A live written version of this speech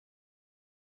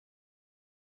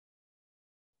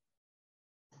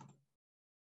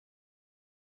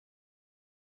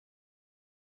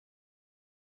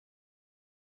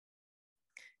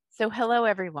So hello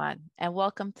everyone, and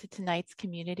welcome to tonight's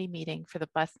community meeting for the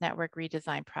Bus Network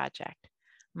Redesign project.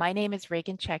 My name is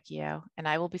Reagan Cecchio, and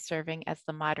I will be serving as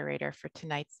the moderator for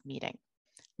tonight's meeting.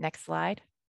 Next slide.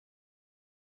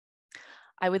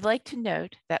 I would like to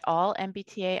note that all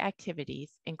MBTA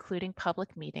activities, including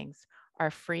public meetings, are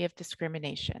free of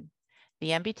discrimination.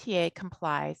 The MBTA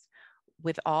complies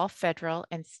with all federal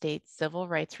and state civil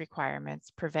rights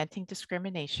requirements preventing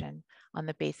discrimination on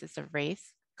the basis of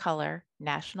race, color,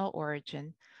 national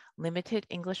origin, limited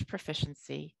English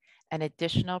proficiency, and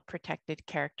additional protected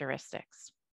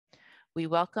characteristics. We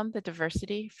welcome the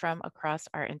diversity from across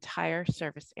our entire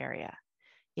service area.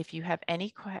 If you have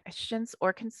any questions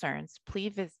or concerns,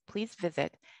 please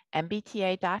visit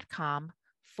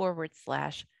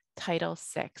mbta.com/Title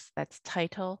 6, that's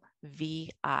Title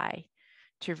VI,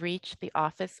 to reach the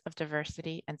Office of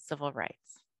Diversity and Civil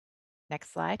Rights.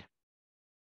 Next slide.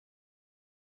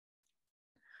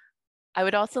 I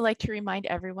would also like to remind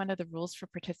everyone of the rules for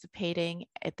participating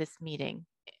at this meeting,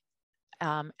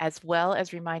 as well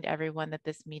as remind everyone that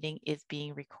this meeting is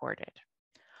being recorded.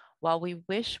 While we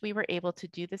wish we were able to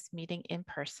do this meeting in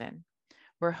person,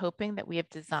 we're hoping that we have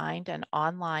designed an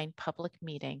online public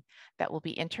meeting that will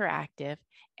be interactive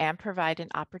and provide an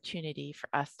opportunity for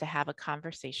us to have a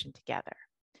conversation together.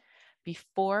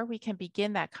 Before we can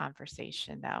begin that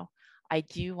conversation, though, I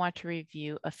do want to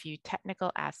review a few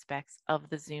technical aspects of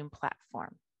the Zoom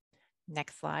platform.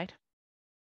 Next slide.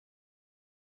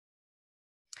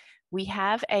 We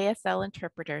have ASL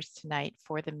interpreters tonight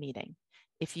for the meeting.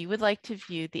 If you would like to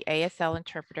view the ASL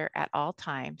interpreter at all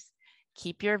times,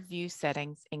 keep your view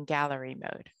settings in gallery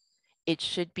mode. It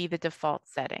should be the default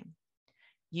setting.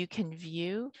 You can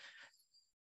view,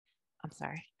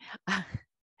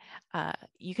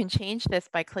 you can change this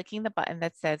by clicking the button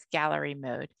that says gallery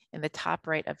mode in the top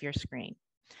right of your screen.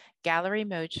 Gallery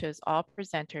mode shows all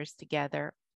presenters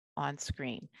together on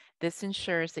screen. This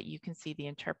ensures that you can see the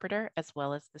interpreter as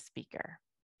well as the speaker.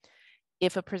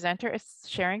 If a presenter is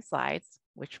sharing slides,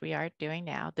 which we are doing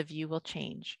now, the view will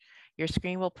change. Your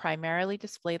screen will primarily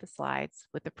display the slides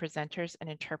with the presenters and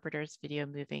interpreters video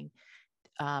moving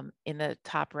in the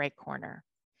top right corner.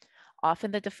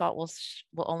 Often the default will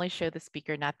only show the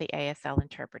speaker, not the ASL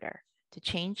interpreter. To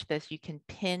change this, you can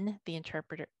pin the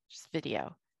interpreter's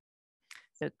video.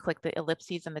 So click the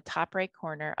ellipses in the top right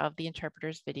corner of the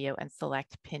interpreter's video and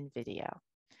select Pin Video.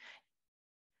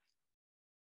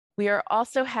 We are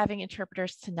also having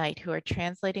interpreters tonight who are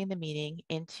translating the meeting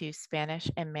into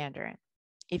Spanish and Mandarin.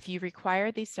 If you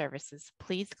require these services,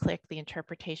 please click the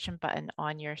interpretation button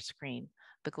on your screen,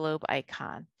 the globe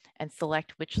icon, and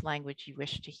select which language you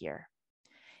wish to hear.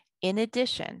 In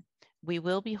addition, we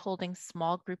will be holding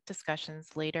small group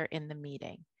discussions later in the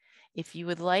meeting. If you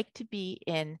would like to be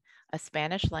in a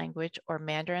Spanish language or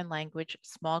Mandarin language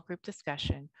small group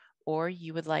discussion, or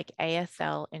you would like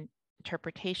ASL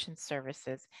interpretation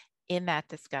services in that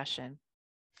discussion,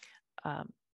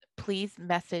 please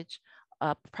message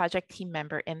a project team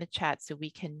member in the chat so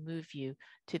we can move you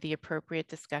to the appropriate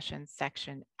discussion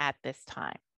section at this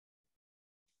time.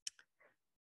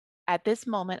 At this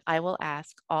moment, I will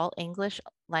ask all English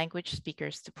language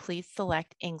speakers to please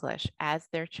select English as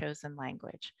their chosen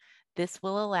language. This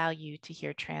will allow you to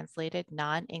hear translated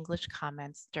non-English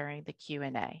comments during the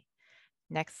Q&A.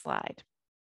 Next slide.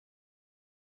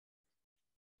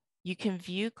 You can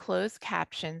view closed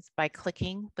captions by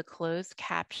clicking the closed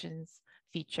captions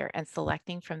feature and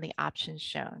selecting from the options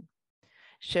shown.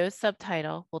 Show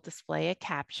subtitle will display a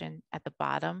caption at the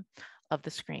bottom of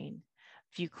the screen.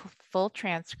 View full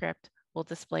transcript will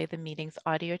display the meeting's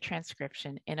audio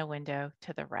transcription in a window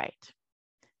to the right.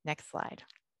 Next slide.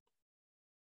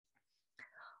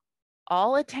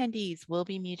 All attendees will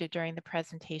be muted during the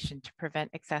presentation to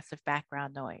prevent excessive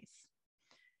background noise.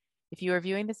 If you are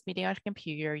viewing this meeting on a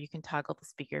computer, you can toggle the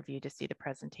speaker view to see the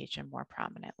presentation more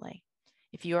prominently.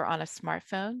 If you are on a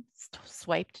smartphone,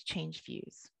 swipe to change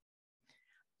views.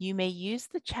 You may use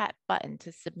the chat button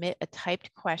to submit a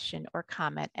typed question or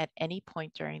comment at any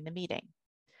point during the meeting.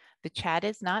 The chat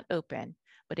is not open,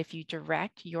 but if you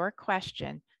direct your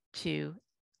question to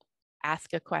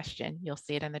ask a question, you'll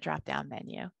see it in the drop-down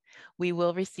menu. We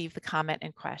will receive the comment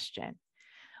in question.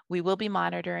 We will be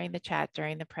monitoring the chat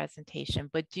during the presentation,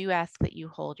 but do ask that you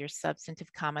hold your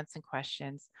substantive comments and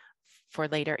questions for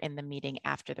later in the meeting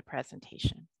after the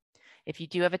presentation. If you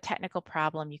do have a technical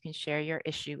problem, you can share your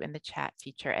issue in the chat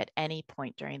feature at any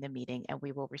point during the meeting, and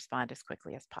we will respond as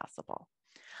quickly as possible.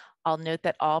 I'll note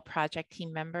that all project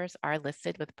team members are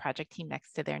listed with project team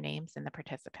next to their names in the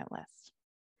participant list.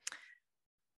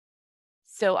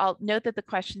 So I'll note that the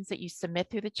questions that you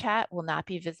submit through the chat will not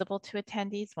be visible to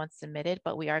attendees once submitted,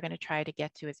 but we are going to try to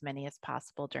get to as many as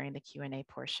possible during the Q&A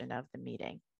portion of the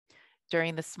meeting.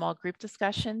 During the small group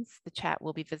discussions, the chat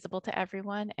will be visible to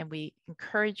everyone, and we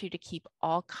encourage you to keep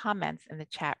all comments in the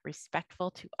chat respectful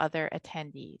to other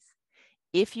attendees.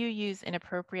 If you use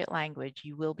inappropriate language,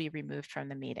 you will be removed from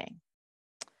the meeting.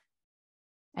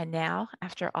 And now,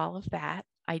 after all of that,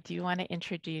 I do want to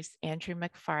introduce Andrew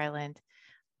McFarland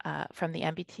from the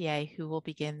MBTA, who will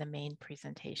begin the main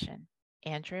presentation.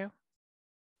 Andrew?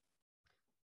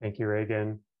 Thank you,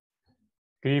 Reagan.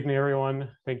 Good evening, everyone.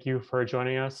 Thank you for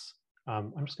joining us.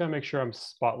 I'm just going to make sure I'm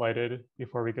spotlighted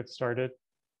before we get started.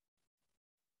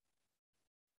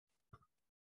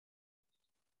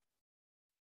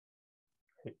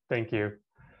 Thank you.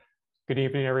 Good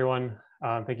evening, everyone.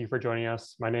 Thank you for joining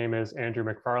us. My name is Andrew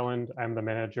McFarland. I'm the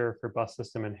manager for bus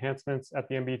system enhancements at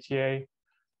the MBTA.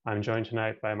 I'm joined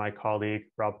tonight by my colleague,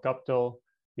 Rob Guptill,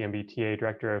 the MBTA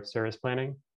Director of Service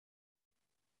Planning.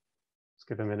 Let's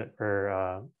give a minute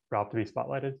for Rob to be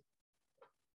spotlighted.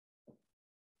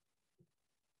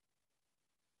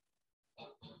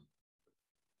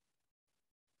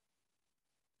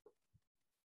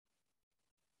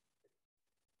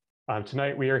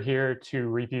 Tonight, we are here to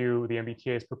review the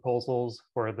MBTA's proposals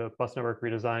for the Bus Network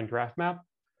Redesign draft map.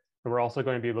 And we're also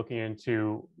going to be looking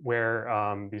into where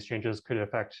these changes could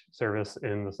affect service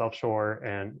in the South Shore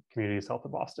and communities south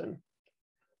of Boston.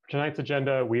 For tonight's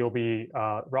agenda,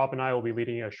 Rob and I will be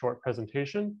leading a short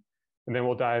presentation, and then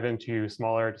we'll dive into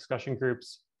smaller discussion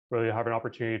groups where you'll have an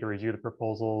opportunity to review the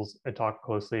proposals and talk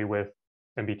closely with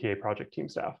MBTA project team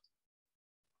staff.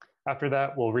 After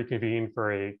that, we'll reconvene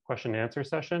for a question and answer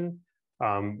session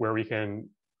where we can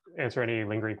answer any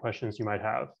lingering questions you might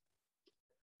have.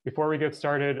 Before we get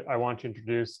started, I want to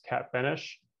introduce Kat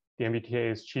Benish, the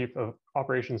MBTA's Chief of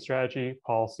Operations Strategy,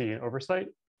 Policy, and Oversight,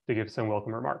 to give some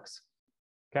welcome remarks.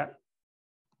 Kat?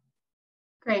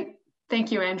 Great.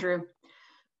 Thank you, Andrew.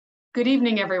 Good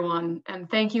evening, everyone, and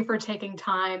thank you for taking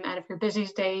time out of your busy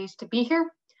days to be here.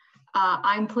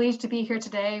 I'm pleased to be here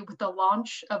today with the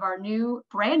launch of our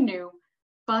brand new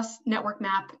bus network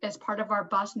map as part of our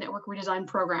Bus Network Redesign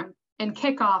program and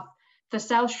kick off the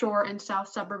South Shore and South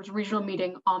Suburbs regional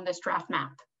meeting on this draft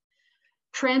map.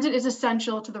 Transit is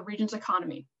essential to the region's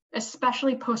economy,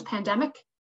 especially post-pandemic,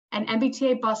 and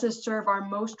MBTA buses serve our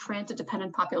most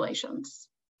transit-dependent populations.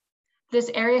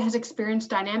 This area has experienced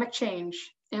dynamic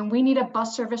change, and we need a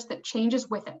bus service that changes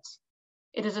with it.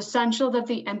 It is essential that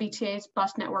the MBTA's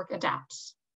bus network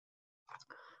adapts.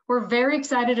 We're very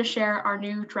excited to share our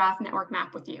new draft network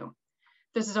map with you.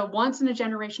 This is a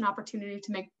once-in-a-generation opportunity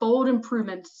to make bold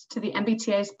improvements to the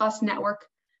MBTA's bus network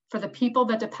for the people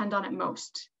that depend on it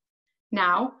most.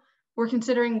 Now, we're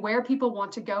considering where people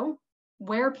want to go,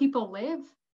 where people live,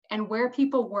 and where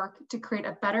people work to create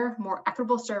a better, more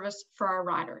equitable service for our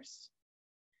riders.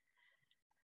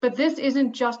 But this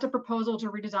isn't just a proposal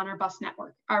to redesign our bus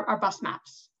network, our bus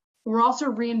maps. We're also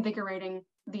reinvigorating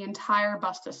the entire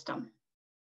bus system.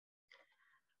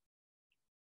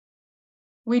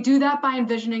 We do that by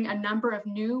envisioning a number of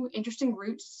new, interesting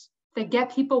routes that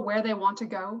get people where they want to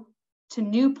go, to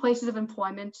new places of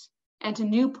employment, and to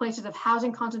new places of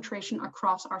housing concentration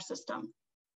across our system.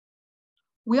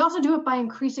 We also do it by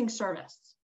increasing service.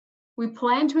 We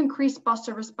plan to increase bus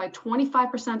service by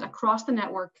 25% across the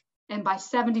network and by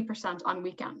 70% on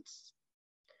weekends.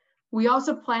 We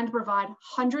also plan to provide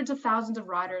hundreds of thousands of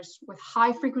riders with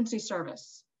high frequency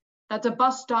service. That's a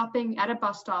bus stopping at a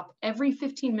bus stop every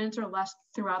 15 minutes or less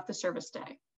throughout the service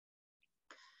day.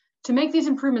 To make these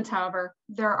improvements, however,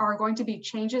 there are going to be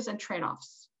changes and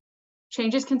trade-offs.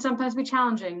 Changes can sometimes be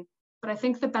challenging, but I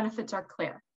think the benefits are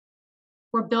clear.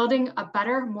 We're building a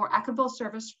better, more equitable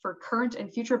service for current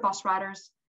and future bus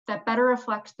riders that better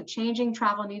reflects the changing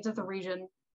travel needs of the region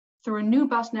through a new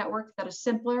bus network that is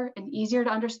simpler and easier to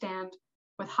understand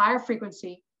with higher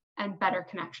frequency and better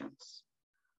connections.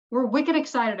 We're wicked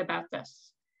excited about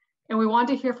this, and we want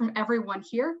to hear from everyone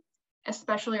here,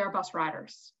 especially our bus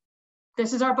riders.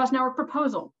 This is our bus network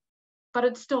proposal, but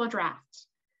it's still a draft.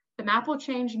 The map will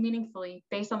change meaningfully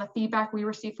based on the feedback we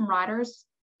receive from riders,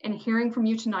 and hearing from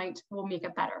you tonight will make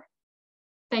it better.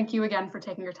 Thank you again for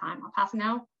taking your time. I'll pass it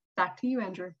now back to you,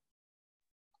 Andrew.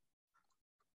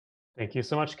 Thank you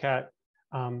so much, Kat.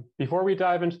 Before we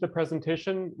dive into the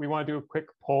presentation, we want to do a quick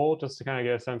poll just to kind of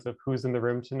get a sense of who's in the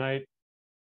room tonight.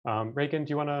 Reagan,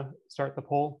 do you want to start the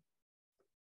poll?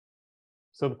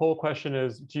 So the poll question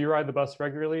is, do you ride the bus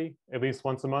regularly, at least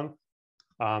once a month?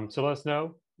 So let us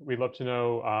know. We'd love to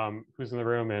know who's in the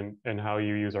room and how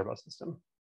you use our bus system.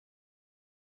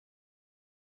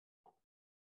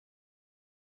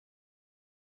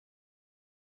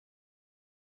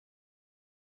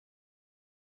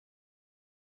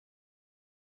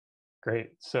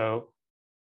 Great. So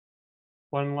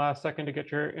one last second to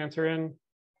get your answer in.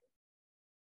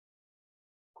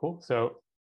 Cool. So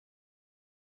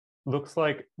looks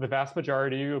like the vast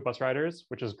majority of bus riders,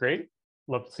 which is great.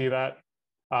 Love to see that.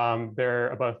 There,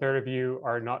 about a third of you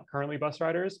are not currently bus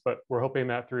riders, but we're hoping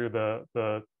that through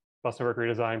the Bus Network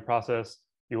redesign process,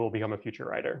 you will become a future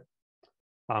rider.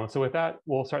 So with that,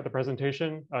 we'll start the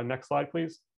presentation. Next slide,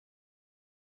 please.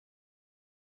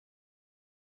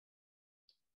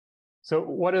 So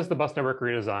what is the Bus Network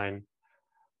redesign?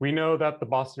 We know that the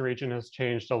Boston region has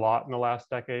changed a lot in the last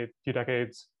few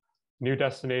decades. New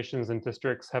destinations and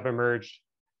districts have emerged.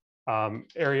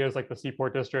 Areas like the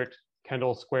Seaport District,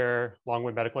 Kendall Square,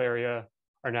 Longwood Medical Area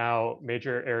are now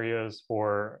major areas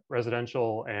for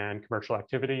residential and commercial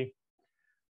activity.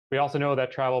 We also know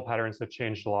that travel patterns have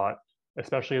changed a lot,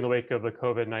 especially in the wake of the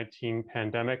COVID-19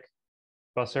 pandemic.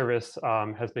 Bus service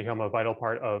has become a vital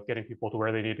part of getting people to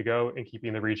where they need to go and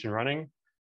keeping the region running.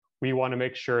 We want to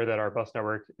make sure that our bus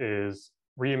network is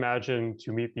reimagined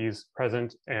to meet these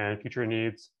present and future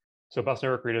needs. So Bus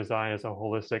Network redesign is a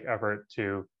holistic effort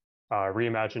to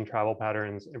reimagine travel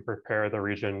patterns and prepare the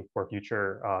region for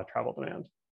future travel demand.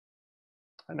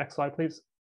 Next slide, please.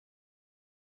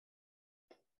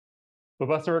 The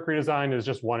Bus Network redesign is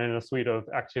just one in a suite of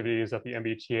activities that the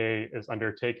MBTA is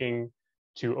undertaking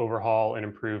to overhaul and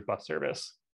improve bus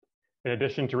service. In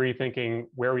addition to rethinking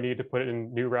where we need to put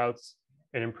in new routes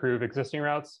and improve existing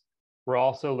routes, we're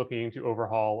also looking to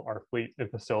overhaul our fleet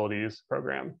and facilities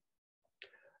program.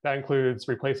 That includes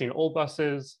replacing old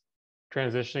buses,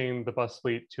 transitioning the bus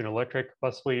fleet to an electric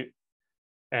bus fleet,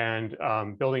 and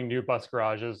building new bus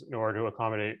garages in order to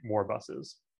accommodate more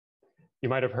buses. You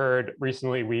might have heard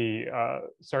recently we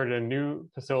started a new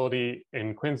facility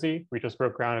in Quincy. We just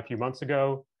broke ground a few months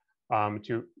ago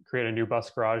to create a new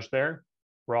bus garage there.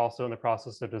 We're also in the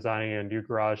process of designing a new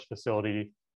garage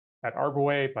facility at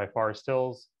Arborway by Forest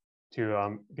Hills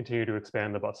to continue to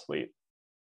expand the bus fleet.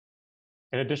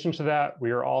 In addition to that,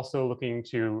 we are also looking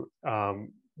to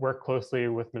work closely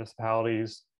with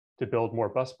municipalities to build more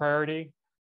bus priority.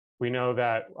 We know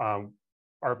that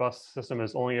our bus system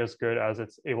is only as good as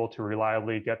it's able to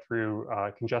reliably get through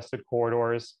congested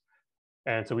corridors.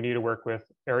 And so we need to work with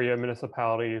area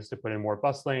municipalities to put in more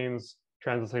bus lanes,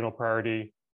 transit signal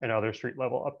priority, and other street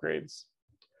level upgrades.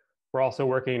 We're also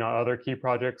working on other key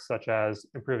projects such as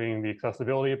improving the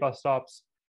accessibility of bus stops.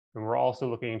 And we're also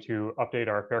looking to update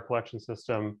our fare collection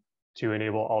system to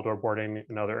enable all-door boarding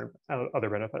and other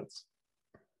benefits.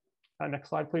 Next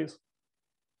slide, please.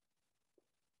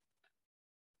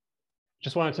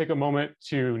 Just want to take a moment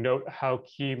to note how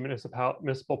key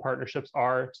municipal partnerships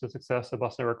are to the success of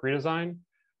Bus Network redesign.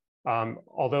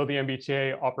 Although the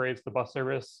MBTA operates the bus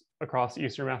service across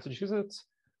Eastern Massachusetts,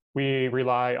 we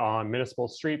rely on municipal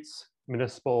streets,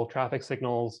 municipal traffic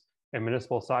signals, and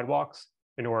municipal sidewalks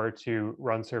in order to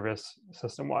run service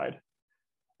system-wide.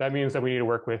 That means that we need to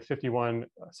work with 51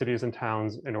 cities and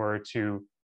towns in order to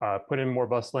put in more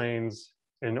bus lanes,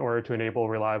 in order to enable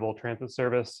reliable transit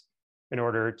service, in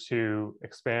order to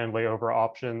expand layover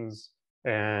options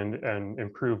and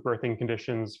improve berthing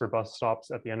conditions for bus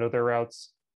stops at the end of their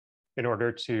routes, in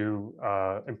order to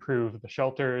improve the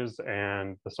shelters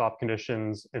and the stop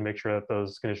conditions and make sure that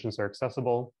those conditions are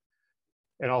accessible.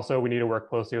 And also we need to work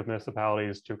closely with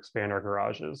municipalities to expand our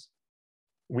garages.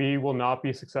 We will not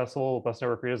be successful with Bus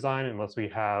Network redesign unless we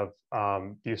have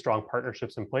these strong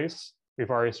partnerships in place. We've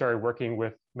already started working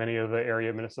with many of the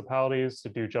area municipalities to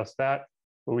do just that,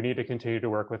 but we need to continue to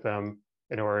work with them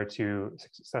in order to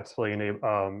successfully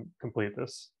complete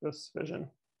this vision.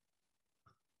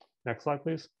 Next slide,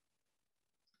 please.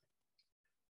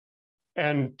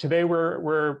 And today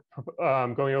we're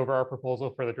going over our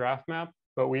proposal for the draft map,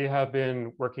 but we have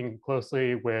been working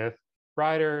closely with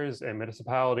riders and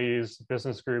municipalities,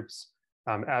 business groups,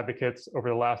 advocates over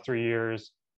the last 3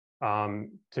 years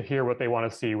to hear what they want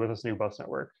to see with this new bus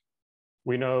network.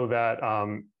 We know that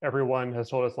everyone has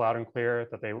told us loud and clear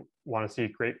that they want to see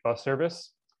great bus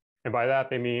service. And by that,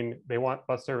 they mean they want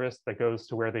bus service that goes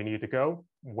to where they need to go,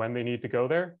 when they need to go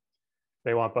there.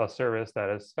 They want bus service that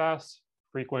is fast,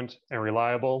 frequent, and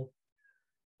reliable.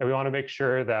 And we want to make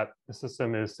sure that the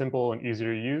system is simple and easy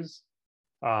to use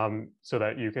so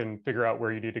that you can figure out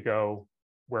where you need to go,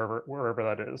 wherever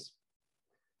that is.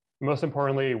 Most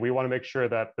importantly, we want to make sure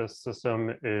that this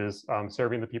system is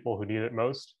serving the people who need it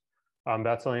most.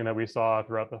 That's something that we saw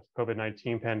throughout the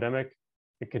COVID-19 pandemic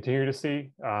and continue to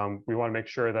see. We want to make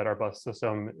sure that our bus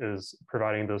system is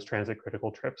providing those transit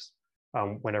critical trips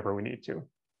whenever we need to.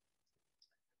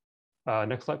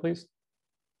 Next slide, please.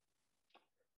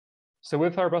 So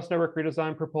with our bus network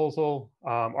redesign proposal,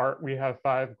 we have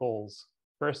 5 goals.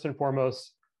 First and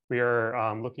foremost, we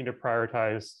are looking to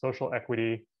prioritize social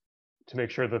equity to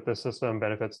make sure that the system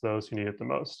benefits those who need it the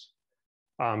most.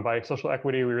 By social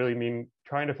equity, we really mean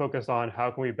trying to focus on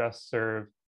how can we best serve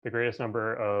the greatest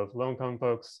number of low-income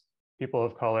folks, people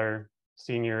of color,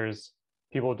 seniors,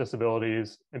 people with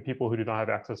disabilities, and people who do not have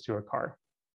access to a car.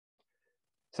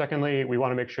 Secondly, we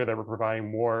want to make sure that we're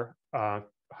providing more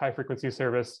high-frequency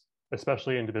service,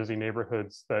 especially into busy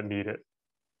neighborhoods that need it.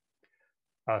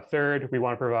 Third, we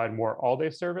want to provide more all-day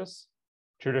service.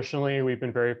 Traditionally, we've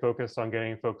been very focused on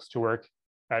getting folks to work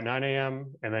at 9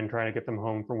 a.m. and then trying to get them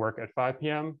home from work at 5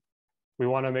 p.m. We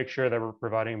want to make sure that we're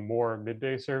providing more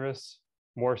midday service,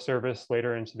 more service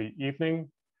later into the evening,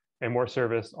 and more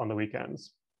service on the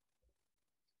weekends.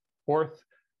 Fourth,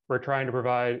 we're trying to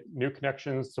provide new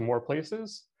connections to more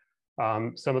places.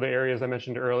 Some of the areas I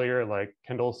mentioned earlier, like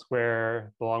Kendall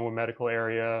Square, the Longwood Medical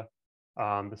area,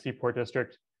 the Seaport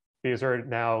District, these are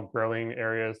now growing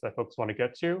areas that folks want to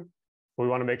get to. We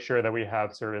want to make sure that we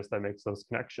have service that makes those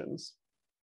connections.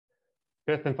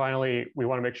 Fifth and finally, we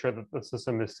want to make sure that the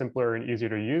system is simpler and easier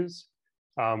to use.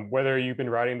 Whether you've been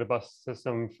riding the bus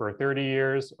system for 30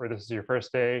 years or this is your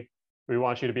first day, we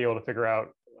want you to be able to figure out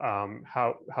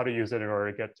how to use it in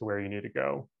order to get to where you need to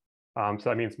go. So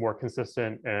that means more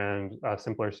consistent and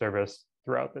simpler service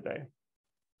throughout the day.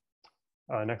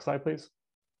 Next slide, please.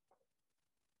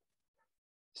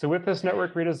 So with this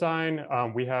network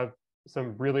redesign, we have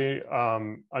some really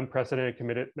unprecedented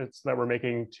commitments that we're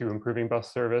making to improving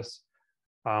bus service.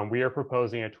 We are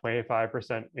proposing a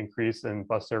 25% increase in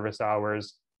bus service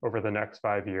hours over the next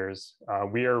 5 years.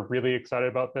 We are really excited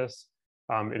about this.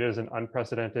 It is an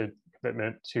unprecedented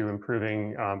commitment to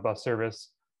improving bus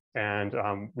service, and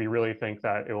we really think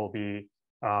that it will be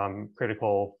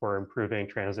critical for improving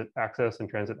transit access and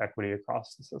transit equity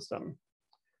across the system.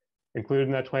 Included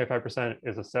in that 25%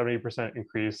 is a 70%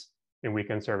 increase in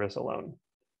weekend service alone.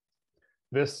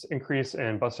 This increase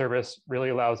in bus service really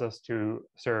allows us to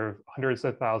serve hundreds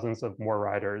of thousands of more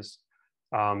riders.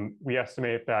 We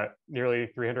estimate that nearly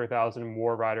 300,000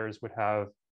 more riders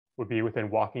would be within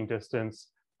walking distance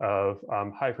of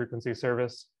high frequency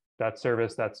service. That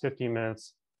service that's 15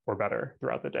 minutes or better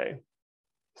throughout the day,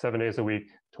 7 days a week,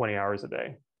 20 hours a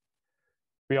day.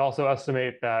 We also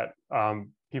estimate that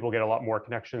people get a lot more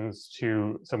connections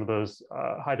to some of those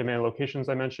high demand locations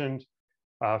I mentioned.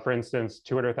 For instance,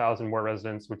 200,000 more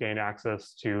residents would gain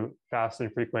access to fast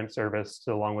and frequent service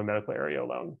to the Longwood Medical area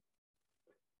alone.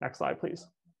 Next slide, please.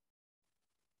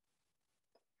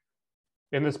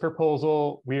 In this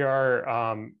proposal, we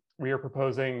are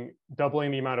proposing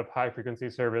doubling the amount of high frequency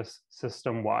service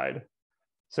system-wide.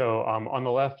 So on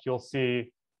the left, you'll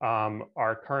see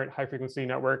our current high frequency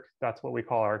network. That's what we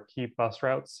call our key bus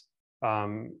routes.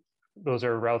 Those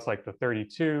are routes like the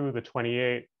 32, the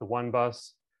 28, the 1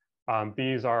 bus.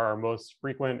 These are our most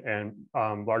frequent and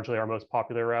largely our most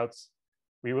popular routes.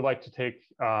 We would like to take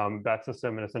that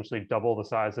system and essentially double the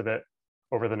size of it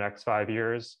over the next 5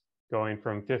 years, going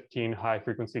from 15 high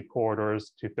frequency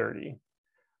corridors to 30.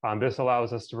 This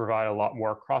allows us to provide a lot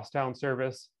more crosstown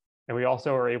service, and we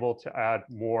also are able to add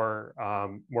more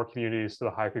communities to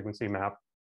the high frequency map,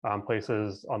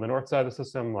 places on the north side of the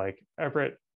system like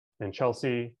Everett and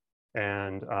Chelsea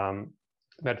and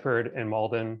Medford and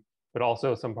Malden, but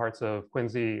also some parts of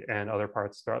Quincy and other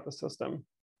parts throughout the system.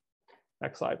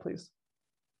 Next slide, please.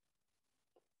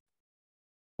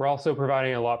 We're also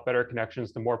providing a lot better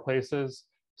connections to more places.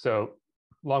 So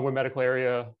Longwood Medical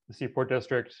area, the Seaport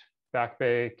District, Back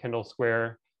Bay, Kendall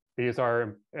Square, these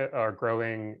are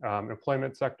growing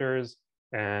employment sectors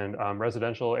and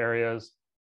residential areas.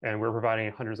 And we're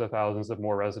providing hundreds of thousands of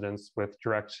more residents with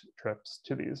direct trips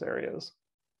to these areas.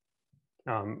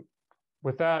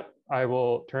 With that, I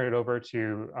will turn it over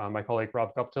to my colleague,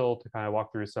 Rob Guptill, to kind of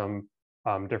walk through some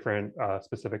different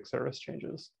specific service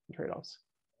changes and trade-offs.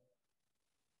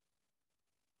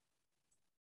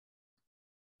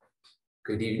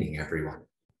 Good evening, everyone.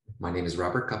 My name is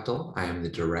Robert Guptill. I am the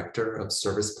Director of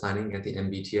Service Planning at the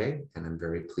MBTA, and I'm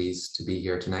very pleased to be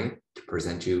here tonight to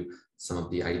present you some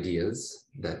of the ideas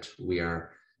that we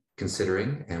are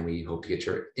considering and we hope to get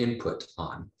your input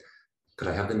on. Could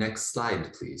I have the next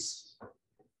slide, please?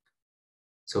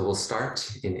 So we'll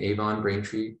start in Avon,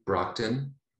 Braintree,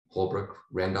 Brockton, Holbrook,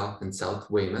 Randolph, and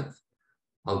South Weymouth.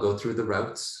 I'll go through the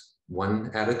routes one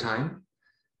at a time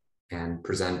and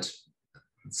present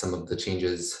some of the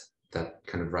changes that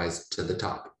kind of rise to the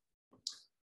top.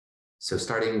 So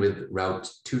starting with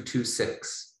Route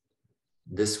 226,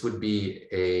 this would be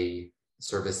a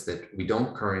service that we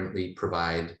don't currently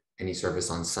provide any service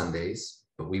on Sundays,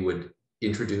 but we would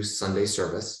introduce Sunday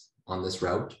service on this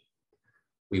route.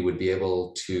 We would be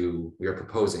able to, we are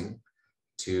proposing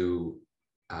to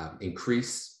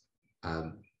increase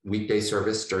weekday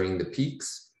service during the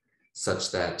peaks,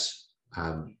 such that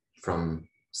from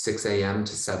 6 a.m.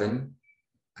 to 7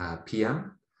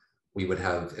 p.m., we would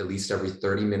have at least every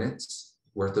 30 minutes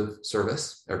worth of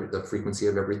service, the frequency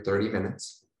of every 30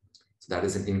 minutes. So that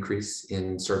is an increase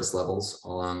in service levels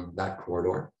along that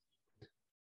corridor.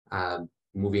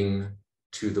 Moving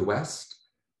to the west,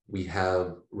 we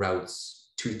have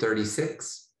routes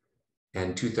 236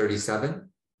 and 237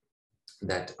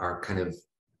 that are kind of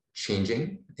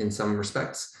changing in some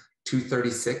respects.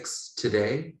 236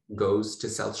 today goes to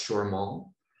South Shore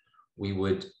Mall. We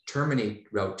would terminate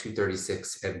Route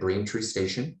 236 at Braintree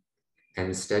Station and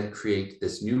instead create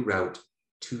this new Route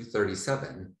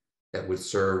 237 that would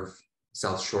serve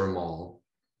South Shore Mall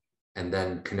and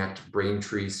then connect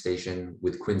Braintree Station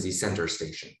with Quincy Center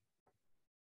Station.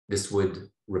 This would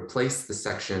replace the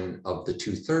section of the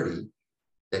 230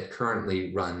 that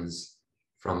currently runs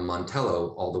from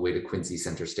Montello all the way to Quincy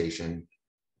Center Station.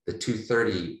 The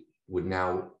 230 would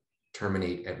now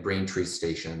terminate at Braintree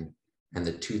Station, and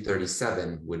the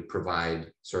 237 would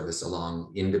provide service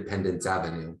along Independence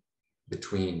Avenue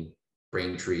between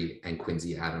Braintree and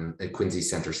Quincy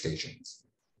Center stations,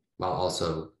 while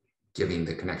also giving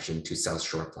the connection to South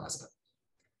Shore Plaza.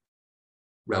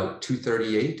 Route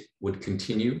 238 would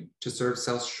continue to serve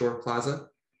South Shore Plaza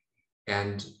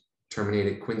and terminate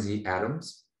at Quincy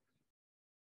Adams.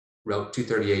 Route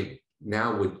 238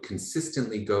 now would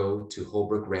consistently go to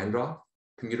Holbrook Randolph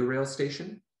commuter rail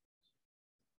station,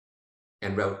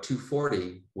 and Route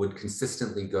 240 would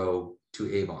consistently go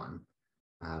to Avon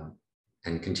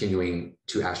and continuing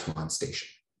to Ashmont Station.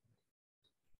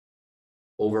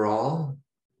 Overall,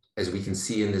 as we can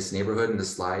see in this neighborhood and the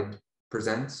slide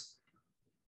presents,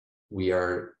 we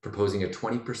are proposing a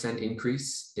 20%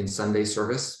 increase in Sunday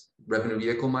service revenue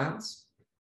vehicle miles.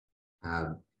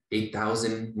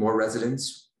 8,000 more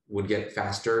residents would get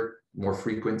faster, more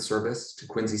frequent service to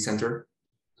Quincy Center.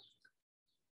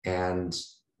 And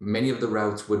many of the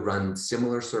routes would run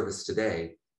similar service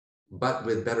today, but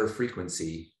with better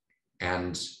frequency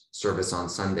and service on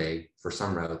Sunday for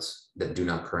some routes that do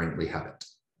not currently have it.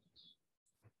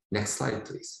 Next slide,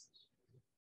 please.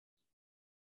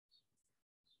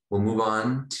 We'll move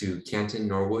on to Canton,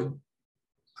 Norwood,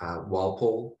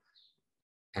 Walpole,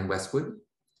 and Westwood.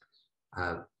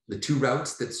 The two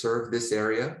routes that serve this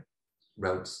area,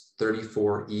 routes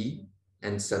 34E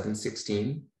and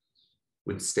 716,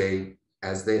 would stay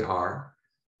as they are.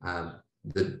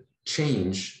 The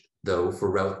change, though, for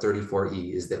route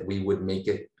 34E is that we would make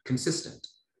it consistent,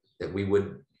 that we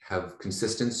would have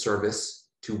consistent service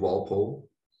to Walpole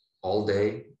all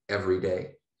day, every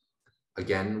day.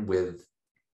 Again, with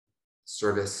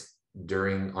service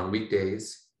on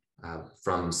weekdays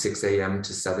from 6 a.m.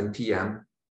 to 7 p.m.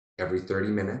 every 30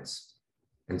 minutes,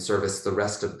 and service the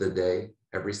rest of the day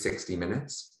every 60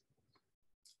 minutes.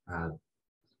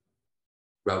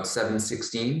 Route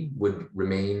 716 would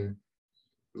remain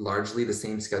largely the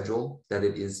same schedule that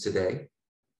it is today.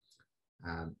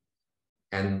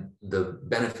 And the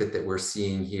benefit that we're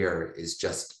seeing here is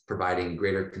just providing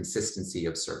greater consistency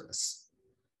of service.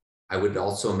 I would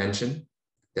also mention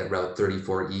that Route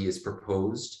 34E is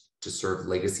proposed to serve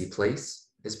Legacy Place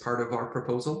as part of our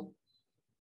proposal.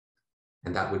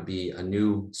 And that would be a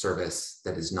new service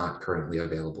that is not currently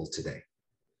available today.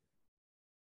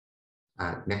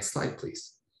 Next slide,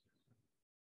 please.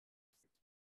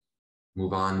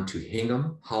 Move on to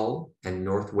Hingham, Hull, and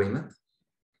North Weymouth.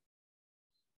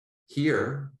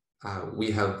 Here,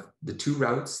 we have the two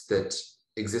routes that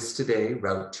exist today,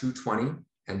 Route 220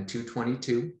 and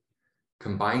 222,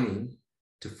 combining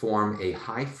to form a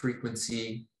high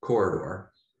frequency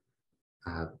corridor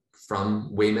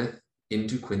from Weymouth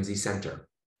into Quincy Center.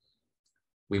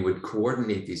 We would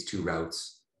coordinate these two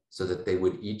routes so that they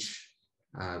would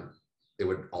they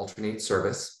would alternate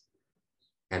service,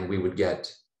 and we would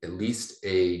get at least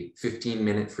a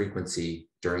 15-minute frequency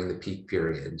during the peak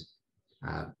period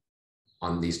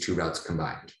on these two routes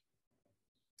combined.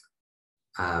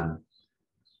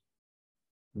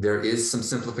 There is some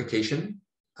simplification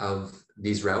of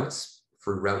these routes.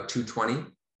 For Route 220,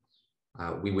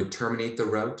 we would terminate the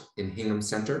route in Hingham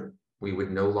Center. We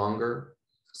would no longer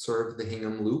serve the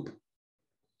Hingham Loop.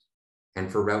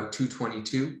 And for Route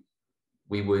 222,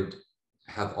 we would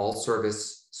have all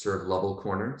service serve Lovell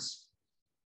Corners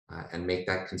and make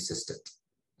that consistent.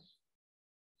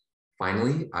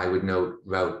 Finally, I would note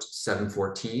Route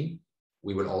 714,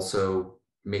 we would also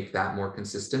make that more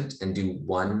consistent and do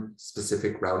one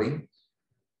specific routing.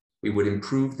 We would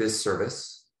improve this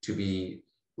service to be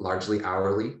largely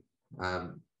hourly,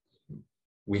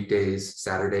 weekdays,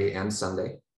 Saturday and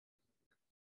Sunday.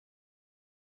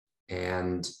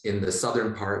 And in the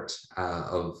southern part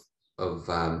of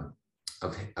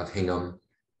Hingham,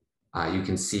 you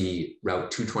can see Route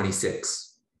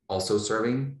 226 also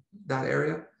serving that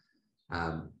area.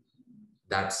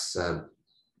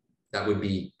 That would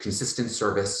be consistent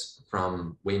service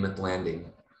from Weymouth Landing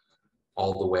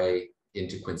all the way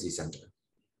into Quincy Center.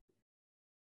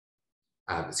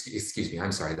 Excuse me,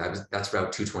 I'm sorry, that's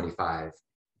Route 225,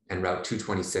 and Route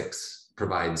 226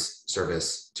 provides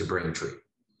service to Braintree.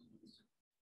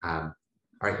 All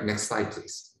right, next slide,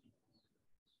 please.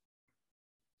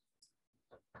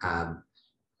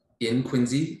 In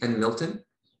Quincy and Milton,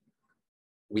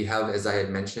 we have, as I had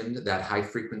mentioned, that high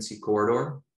frequency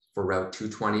corridor for Route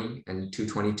 220 and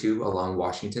 222 along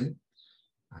Washington,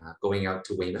 going out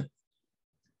to Weymouth.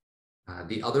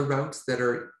 The other routes that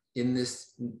are in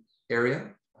this area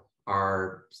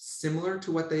are similar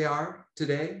to what they are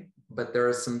today, but there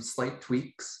are some slight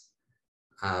tweaks.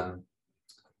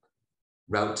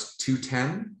 Route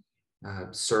 210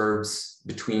 serves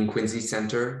between Quincy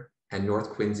Center and North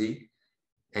Quincy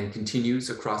and continues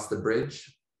across the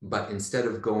bridge, but instead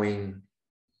of going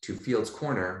to Fields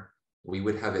Corner, we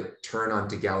would have it turn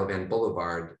onto Gallivan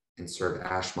Boulevard and serve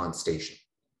Ashmont Station.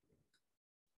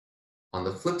 On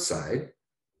the flip side,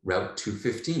 Route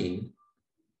 215,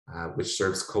 which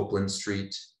serves Copeland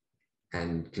Street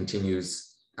and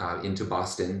continues into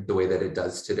Boston the way that it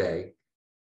does today,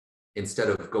 instead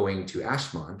of going to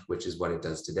Ashmont, which is what it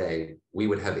does today, we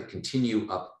would have it continue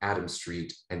up Adams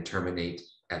Street and terminate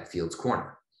at Fields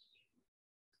Corner.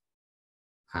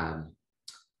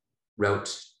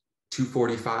 Route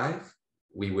 245,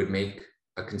 we would make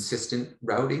a consistent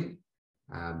routing,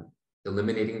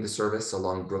 eliminating the service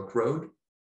along Brook Road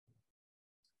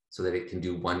so that it can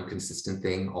do one consistent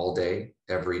thing all day,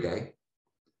 every day.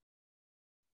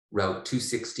 Route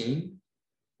 216,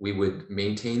 we would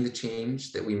maintain the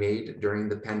change that we made during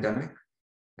the pandemic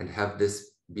and have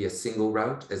this be a single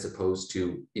route as opposed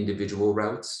to individual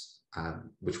routes,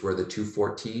 which were the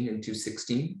 214 and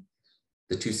 216.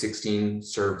 The 216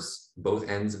 serves both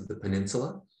ends of the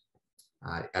peninsula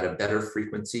at a better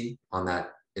frequency on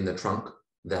that in the trunk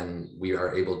than we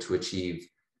are able to achieve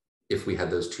if we had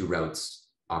those two routes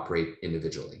operate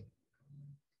individually.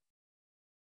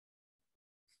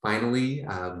 Finally,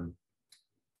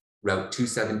 Route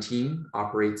 217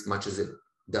 operates much as it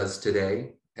does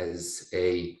today as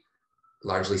a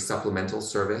largely supplemental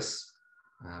service.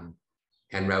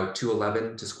 And Route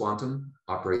 211 to Squantum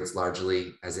operates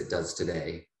largely as it does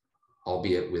today,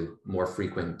 albeit with more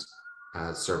frequent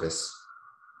service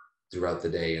throughout the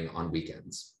day and on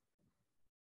weekends.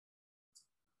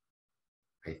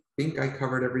 I think I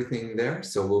covered everything there,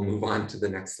 so we'll move on to the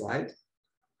next slide.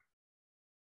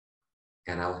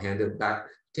 And I'll hand it back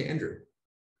to Andrew.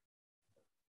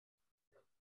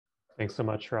 Thanks so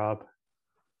much, Rob.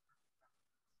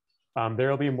 There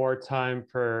will be more time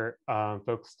for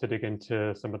folks to dig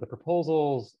into some of the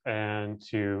proposals and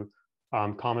to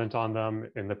comment on them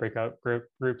in the breakout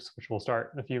groups, which will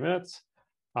start in a few minutes.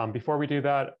 Before we do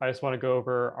that, I just want to go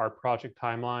over our project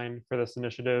timeline for this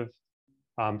initiative.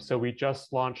 So we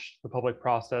just launched the public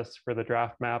process for the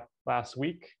draft map last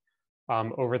week.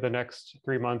 Over the next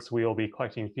 3 months, we will be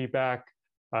collecting feedback,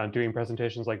 doing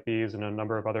presentations like these and a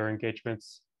number of other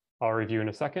engagements I'll review in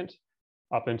a second,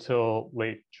 up until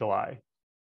late July.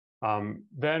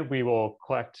 Then we will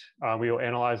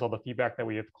analyze all the feedback that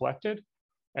we have collected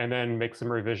and then make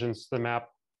some revisions to the map.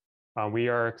 We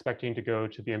are expecting to go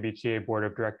to the MBTA Board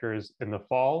of Directors in the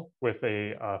fall with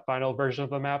a final version of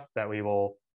the map that we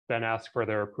will then ask for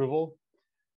their approval.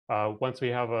 Once we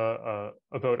have a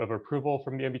vote of approval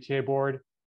from the MBTA board,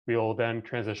 we will then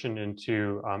transition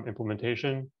into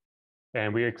implementation.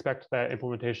 And we expect that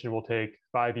implementation will take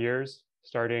 5 years,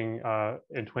 starting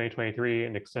in 2023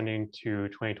 and extending to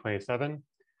 2027.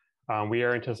 We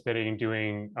are anticipating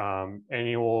doing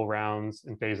annual rounds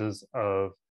and phases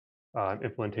of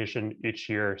implementation each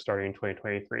year starting in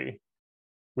 2023.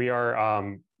 We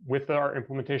are, with our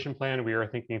implementation plan, we are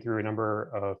thinking through a number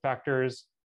of factors,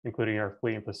 including our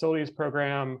fleet and facilities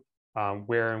program,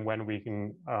 where and when we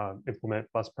can implement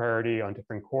bus priority on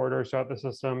different corridors throughout the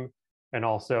system, and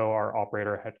also our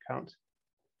operator headcount.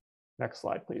 Next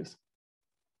slide, please.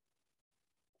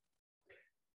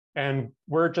 And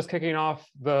we're just kicking off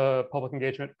the public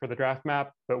engagement for the draft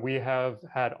map, but we have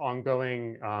had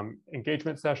ongoing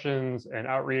engagement sessions and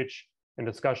outreach and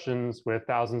discussions with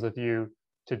thousands of you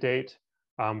to date.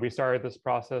 We started this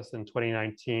process in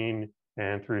 2019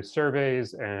 and through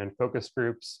surveys and focus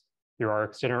groups, through our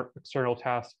external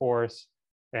task force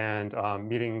and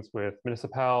meetings with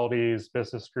municipalities,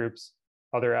 business groups,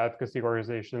 other advocacy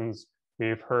organizations.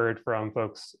 We've heard from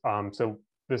folks. So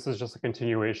this is just a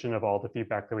continuation of all the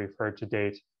feedback that we've heard to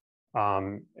date.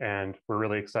 And we're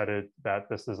really excited that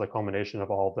this is a culmination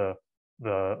of all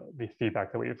the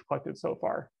feedback that we've collected so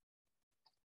far.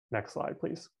 Next slide,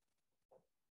 please.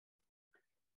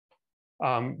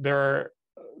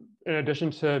 In addition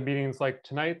to meetings like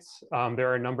tonight's, there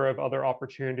are a number of other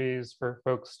opportunities for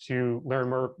folks to learn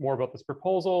more about this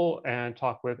proposal and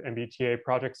talk with MBTA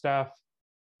project staff.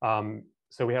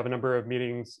 So we have a number of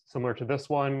meetings similar to this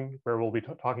one, where we'll be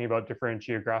talking about different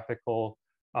geographical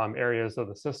areas of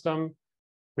the system.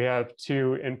 We have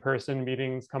 2 in-person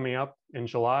meetings coming up in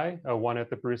July, one at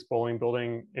the Bruce Bowling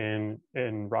Building in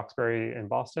Roxbury in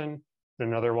Boston, and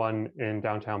another one in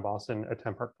downtown Boston at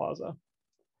 10 Park Plaza.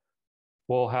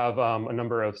 We'll have a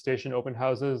number of station open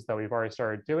houses that we've already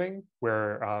started doing,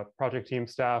 where project team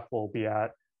staff will be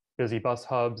at busy bus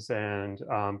hubs and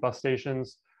bus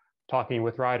stations, talking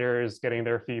with riders, getting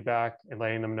their feedback, and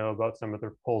letting them know about some of the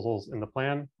proposals in the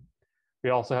plan.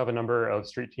 We also have a number of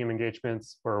street team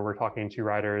engagements where we're talking to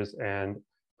riders and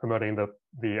promoting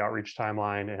the outreach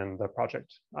timeline and the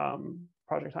project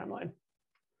timeline.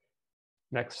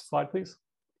 Next slide, please.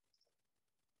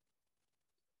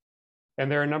 And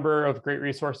there are a number of great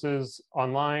resources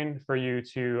online for you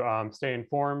to stay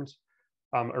informed.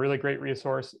 A really great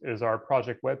resource is our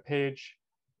project webpage,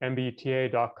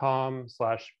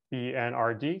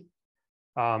 mbta.com/BNRD.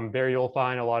 There you'll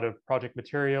find a lot of project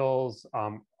materials,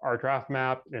 our draft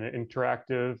map in an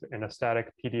interactive and a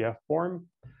static PDF form.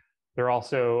 There are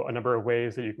also a number of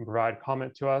ways that you can provide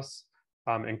comment to us,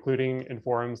 including in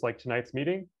forums like tonight's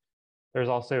meeting. There's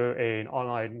also an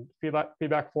online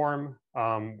feedback form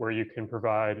where you can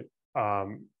provide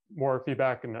more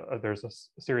feedback, and there's a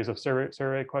series of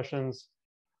survey questions.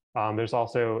 There's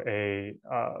also an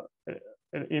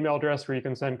email address where you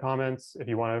can send comments if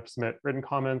you want to submit written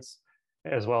comments,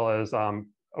 as well as a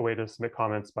way to submit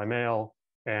comments by mail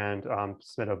and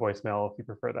submit a voicemail if you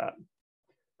prefer that.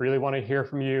 Really want to hear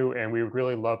from you, and we would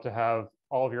really love to have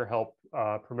all of your help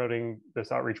promoting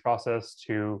this outreach process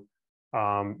to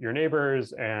your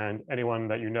neighbors and anyone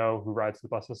that you know who rides the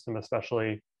bus system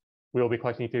especially. We will be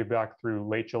collecting feedback through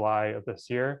late July of this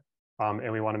year,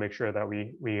 and we want to make sure that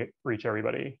we reach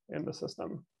everybody in the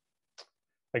system.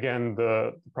 Again,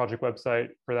 the project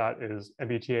website for that is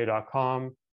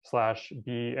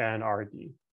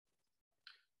mbta.com/BNRD.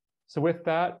 So with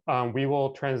that, we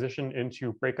will transition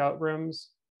into breakout rooms.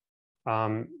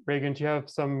 Reagan, do you have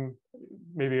some,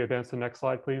 maybe advance the next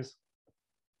slide, please?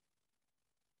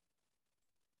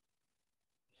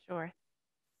 Sure.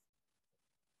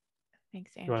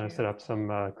 Thanks, Andrew. You want to set up some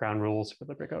ground rules for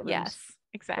the breakout rooms? Yes,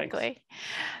 exactly. Thanks.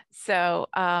 So,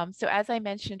 so as I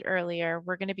mentioned earlier,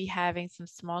 we're going to be having some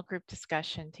small group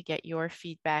discussion to get your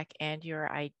feedback and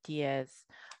your ideas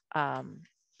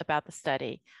about the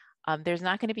study. There's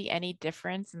not going to be any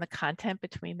difference in the content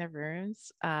between the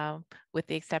rooms, with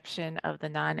the exception of the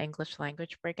non-English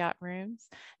language breakout rooms.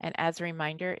 And as a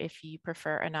reminder, if you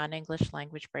prefer a non-English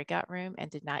language breakout room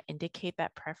and did not indicate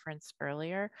that preference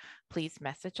earlier, please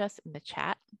message us in the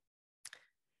chat.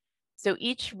 So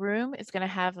each room is going to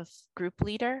have a group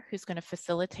leader who's going to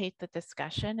facilitate the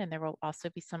discussion, and there will also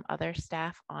be some other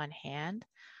staff on hand.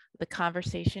 The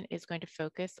conversation is going to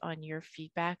focus on your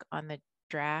feedback on the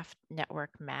draft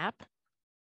network map.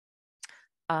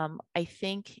 I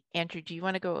think, Andrew, do you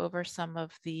want to go over some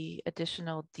of the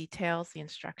additional details, the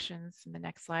instructions in the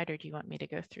next slide, or do you want me to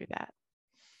go through that?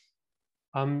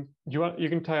 You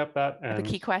can tie up that and the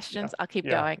key questions. Yeah. I'll keep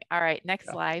going. All right, next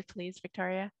slide, please,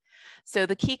 Victoria. So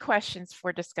the key questions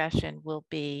for discussion will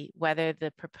be whether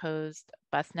the proposed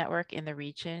bus network in the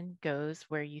region goes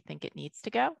where you think it needs to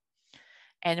go.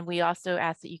 And we also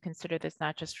ask that you consider this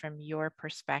not just from your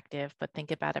perspective, but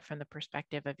think about it from the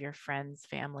perspective of your friends,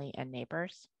 family, and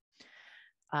neighbors.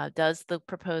 Does the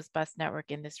proposed bus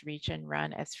network in this region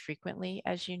run as frequently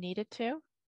as you need it to?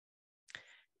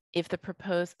 If the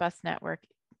proposed bus network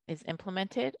is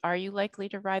implemented, are you likely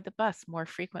to ride the bus more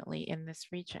frequently in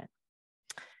this region?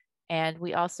 And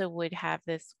we also would have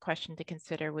this question to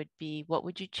consider would be, what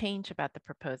would you change about the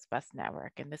proposed bus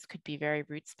network? And this could be very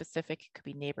route specific, it could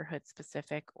be neighborhood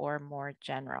specific, or more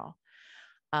general.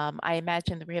 I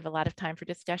imagine that we have a lot of time for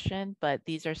discussion, but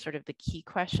these are sort of the key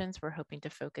questions we're hoping to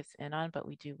focus in on, but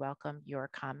we do welcome your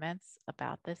comments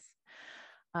about this.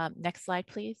 Next slide,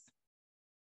 please.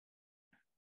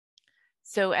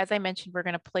 So as I mentioned, we're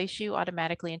going to place you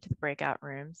automatically into the breakout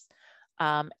rooms.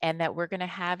 And that we're going to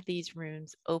have these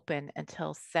rooms open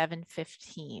until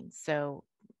 7:15. So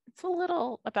it's a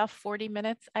little, about 40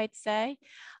 minutes, I'd say,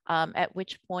 at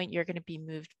which point you're going to be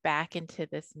moved back into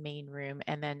this main room.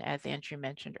 And then, as Andrew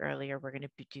mentioned earlier, we're going to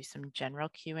do some general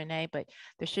Q&A, but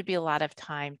there should be a lot of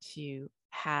time to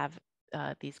have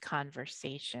these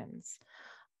conversations.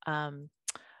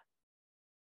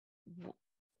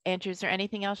 Andrew, is there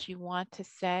anything else you want to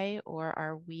say, or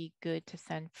are we good to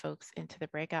send folks into the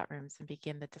breakout rooms and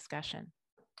begin the discussion?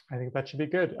 I think that should be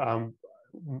good.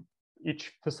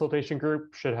 Each facilitation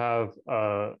group should have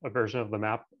a version of the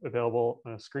map available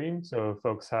on a screen. So if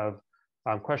folks have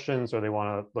questions or they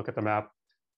want to look at the map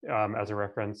as a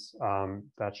reference,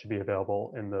 that should be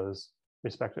available in those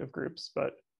respective groups.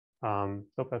 But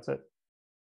hope that's it.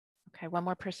 Okay, one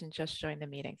more person just joined the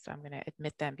meeting, so I'm going to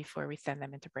admit them before we send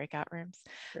them into breakout rooms.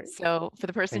 Great. So for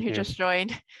the person who just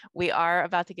joined, we are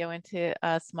about to go into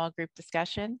a small group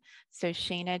discussion. So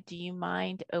Shayna, do you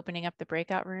mind opening up the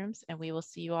breakout rooms, and we will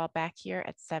see you all back here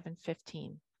at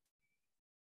 7:15.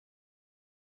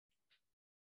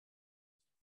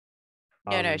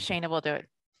 No, Shayna will do it.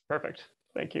 Perfect.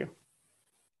 Thank you.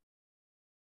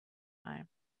 Fine.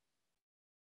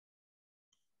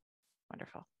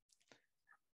 Wonderful.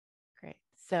 Great.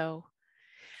 So,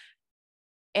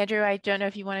 Andrew, I don't know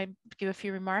if you want to give a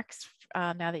few remarks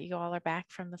now that you all are back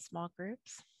from the small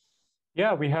groups.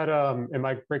 Yeah, we had, in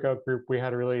my breakout group, we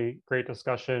had a really great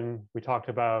discussion. We talked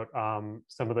about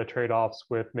some of the trade-offs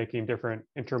with making different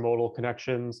intermodal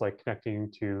connections, like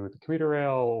connecting to the commuter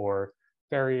rail or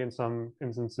ferry in some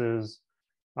instances.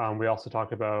 We also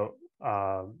talked about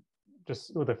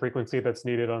just the frequency that's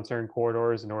needed on certain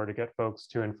corridors in order to get folks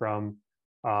to and from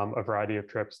a variety of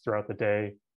trips throughout the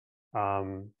day.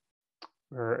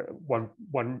 Or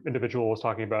one individual was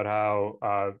talking about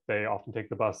how they often take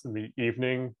the bus in the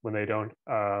evening when they don't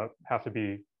have to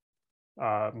be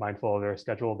mindful of their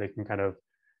schedule. They can kind of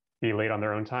be late on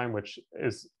their own time, which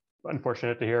is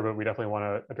unfortunate to hear, but we definitely want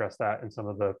to address that in some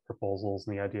of the proposals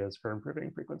and the ideas for improving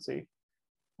frequency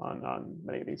on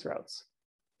many of these routes.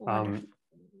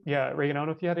 Yeah, Reagan, I don't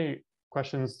know if you had any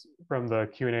questions from the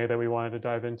Q&A that we wanted to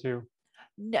dive into.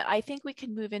 No, I think we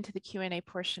can move into the Q&A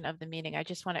portion of the meeting. I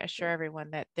just want to assure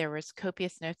everyone that there was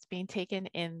copious notes being taken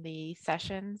in the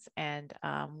sessions, and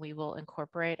we will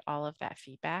incorporate all of that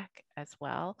feedback as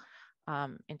well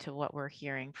into what we're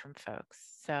hearing from folks.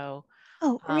 So,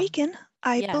 Regan,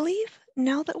 I yes. believe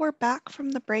now that we're back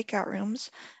from the breakout rooms,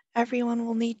 everyone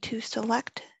will need to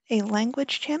select a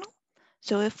language channel.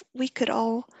 So if we could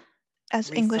all, as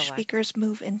English speakers,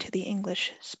 move into the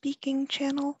English speaking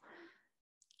channel,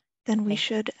 then we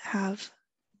should have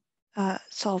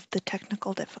solved the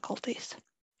technical difficulties.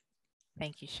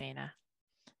 Thank you, Shayna.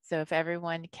 So if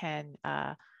everyone can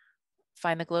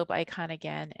find the globe icon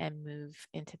again and move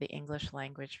into the English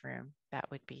language room, that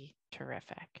would be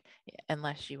terrific,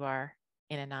 unless you are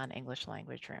in a non-English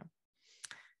language room.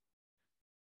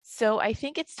 So I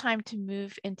think it's time to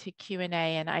move into Q&A.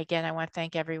 And again, I want to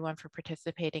thank everyone for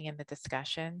participating in the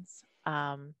discussions.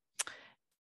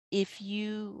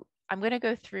 I'm going to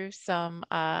go through some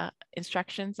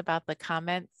instructions about the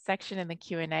comments section in the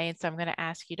Q&A. And so I'm going to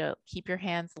ask you to keep your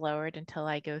hands lowered until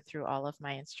I go through all of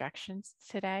my instructions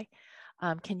today.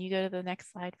 Can you go to the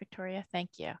next slide, Victoria? Thank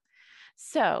you.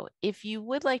 So if you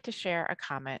would like to share a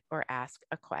comment or ask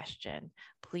a question,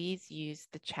 please use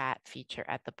the chat feature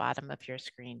at the bottom of your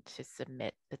screen to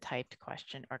submit the typed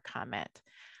question or comment.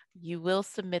 You will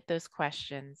submit those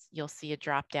questions. You'll see a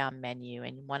drop-down menu,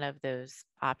 and one of those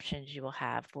options you will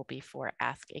have will be for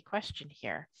Ask a Question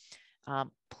here.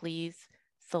 Please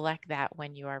select that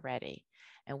when you are ready.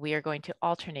 And we are going to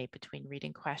alternate between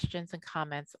reading questions and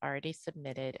comments already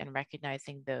submitted and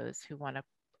recognizing those who want to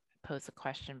pose a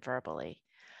question verbally.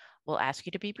 We'll ask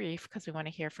you to be brief because we want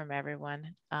to hear from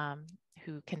everyone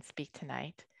who can speak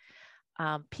tonight.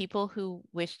 People who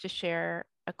wish to share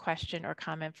a question or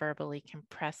comment verbally can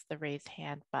press the raise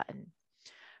hand button.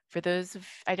 For those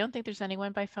I don't think there's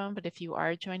anyone by phone, but if you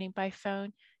are joining by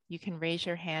phone, you can raise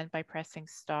your hand by pressing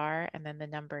star and then the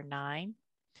number 9.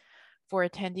 For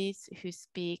attendees who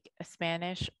speak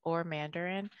Spanish or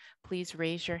Mandarin, please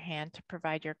raise your hand to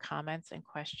provide your comments and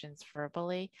questions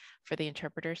verbally for the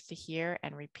interpreters to hear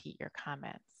and repeat your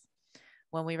comments.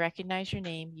 When we recognize your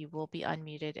name, you will be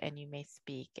unmuted and you may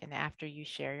speak. And after you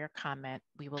share your comment,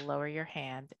 we will lower your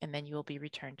hand and then you will be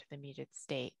returned to the muted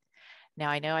state. Now,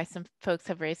 I know some folks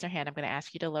have raised their hand. I'm going to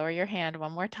ask you to lower your hand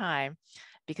one more time,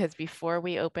 because before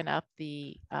we open up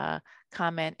the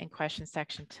comment and question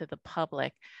section to the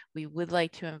public, we would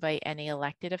like to invite any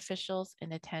elected officials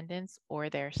in attendance or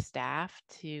their staff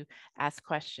to ask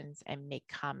questions and make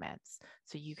comments.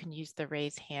 So you can use the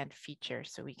raise hand feature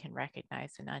so we can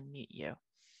recognize and unmute you.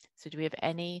 So do we have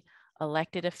any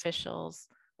elected officials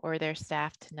or their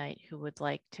staff tonight who would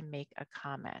like to make a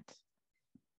comment?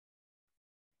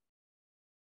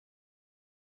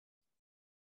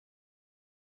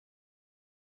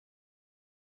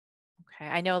 Okay,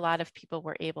 I know a lot of people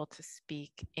were able to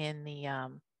speak in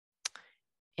the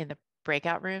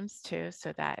breakout rooms too,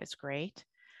 so that is great.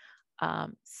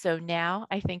 So now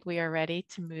I think we are ready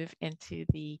to move into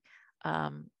the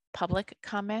public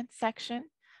comment section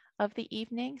of the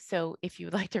evening. So if you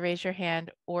would like to raise your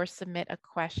hand or submit a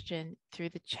question through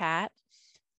the chat,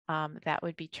 that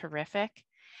would be terrific.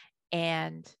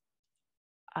 And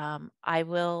I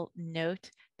will note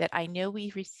that I know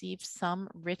we received some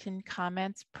written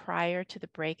comments prior to the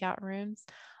breakout rooms.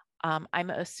 I'm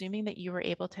assuming that you were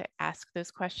able to ask those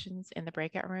questions in the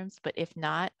breakout rooms, but if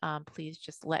not, please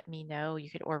just let me know. You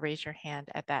could or raise your hand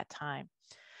at that time.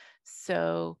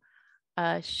 So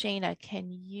Shayna,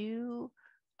 can you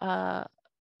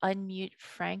unmute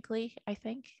Frankly, I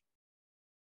think?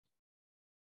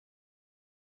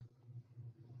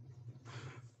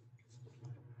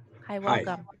 Hi,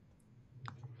 welcome.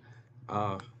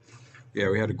 Hi. Yeah,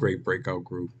 we had a great breakout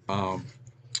group.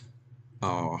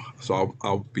 So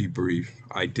I'll be brief.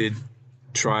 I did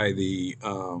try the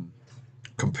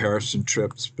comparison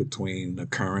trips between the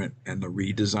current and the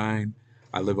redesign.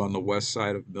 I live on the west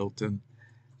side of Milton,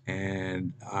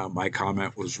 and my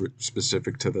comment was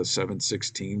specific to the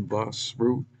 716 bus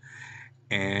route.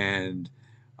 And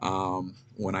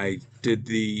when I did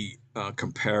the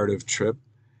comparative trip,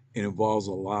 it involves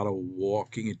a lot of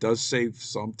walking. It does save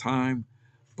some time,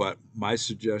 but my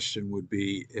suggestion would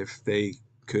be if they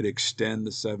could extend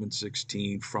the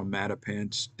 716 from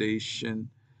Mattapan Station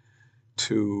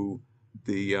to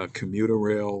the commuter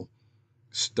rail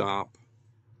stop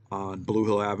on Blue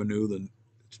Hill Avenue, the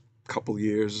couple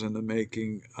years in the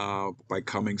making, by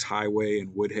Cummings Highway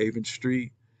and Woodhaven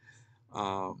Street.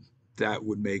 That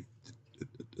would make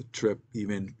the trip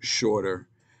even shorter.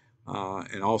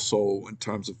 And also in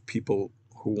terms of people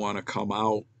who want to come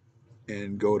out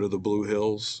and go to the Blue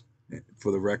Hills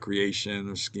for the recreation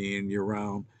or skiing year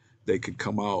round, they could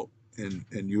come out and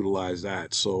utilize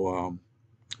that. So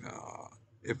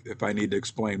if I need to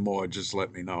explain more, just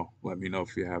let me know. Let me know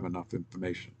if you have enough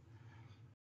information.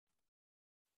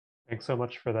 Thanks so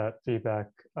much for that feedback.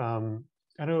 I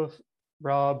don't know if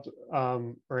Rob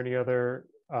or any other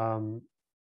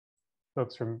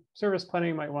folks from service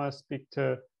planning might want to speak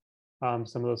to some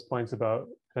of those points about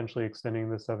potentially extending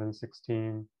the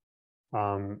 716.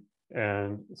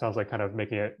 And it sounds like kind of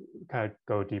making it kind of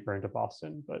go deeper into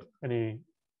Boston, but any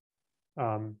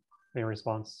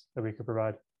response that we could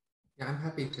provide? Yeah, I'm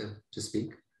happy to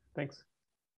speak. Thanks.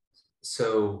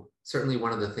 So certainly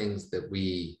one of the things that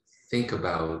we think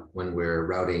about when we're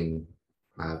routing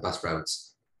bus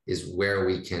routes is where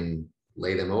we can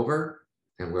lay them over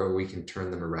and where we can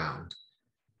turn them around.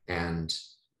 And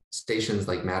stations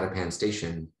like Mattapan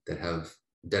Station that have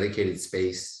dedicated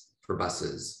space for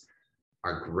buses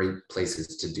are great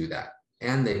places to do that.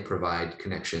 And they provide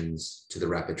connections to the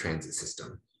rapid transit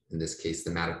system, in this case, the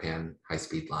Mattapan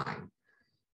high-speed line.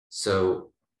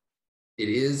 So it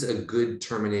is a good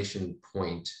termination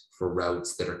point for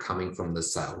routes that are coming from the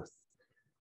south.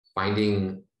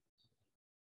 Finding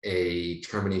a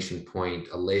termination point,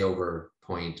 a layover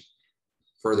point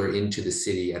further into the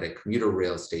city at a commuter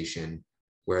rail station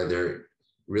where there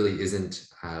really isn't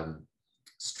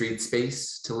street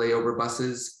space to lay over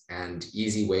buses and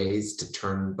easy ways to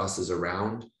turn buses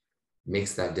around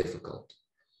makes that difficult.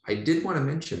 I did want to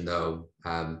mention though,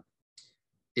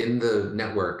 in the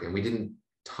network, and we didn't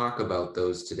talk about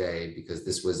those today because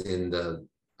this was in the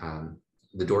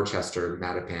Dorchester,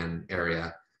 Mattapan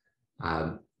area.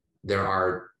 There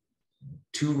are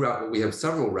two routes, we have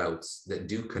several routes that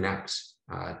do connect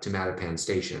to Mattapan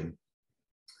Station.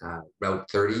 Route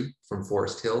 30 from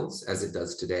Forest Hills, as it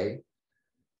does today.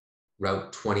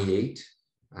 Route 28,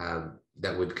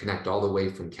 that would connect all the way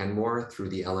from Kenmore through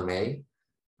the LMA,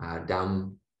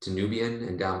 down to Nubian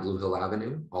and down Blue Hill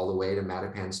Avenue, all the way to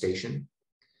Mattapan Station.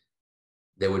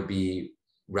 There would be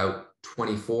Route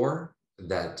 24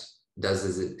 that does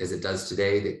as it does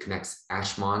today, that connects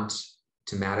Ashmont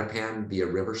to Mattapan via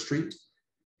River Street,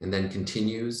 and then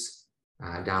continues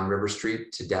down River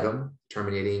Street to Dedham,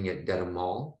 terminating at Dedham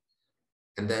Mall.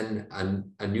 And then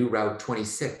a new Route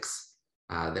 26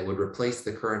 that would replace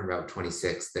the current Route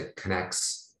 26 that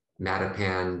connects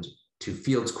Mattapan to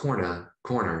Fields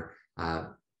Corner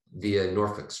via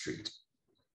Norfolk Street.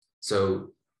 So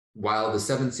while the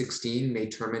 716 may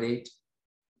terminate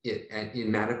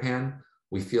in Mattapan,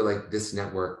 we feel like this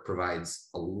network provides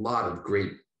a lot of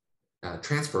great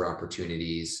transfer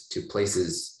opportunities to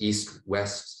places east,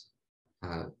 west,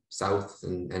 south,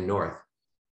 and north.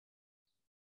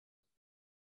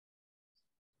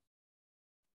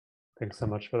 Thanks so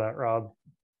much for that, Rob.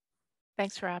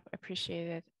 Thanks, Rob. Appreciate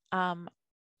it.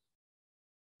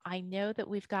 I know that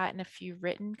we've gotten a few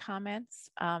written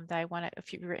comments a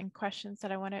few written questions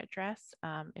that I want to address.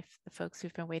 If the folks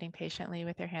who've been waiting patiently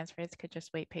with their hands raised could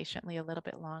just wait patiently a little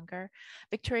bit longer.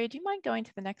 Victoria, do you mind going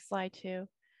to the next slide too?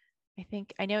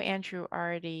 I know Andrew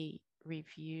already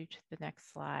reviewed the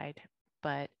next slide,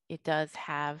 but it does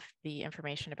have the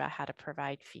information about how to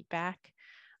provide feedback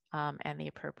and the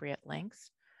appropriate links.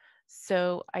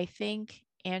 So I think,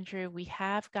 Andrew, we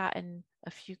have gotten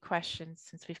a few questions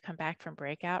since we've come back from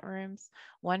breakout rooms.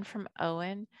 One from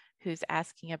Owen, who's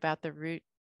asking about the Route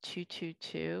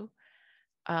 222.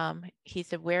 He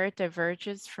said, where it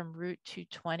diverges from Route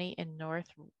 220 in North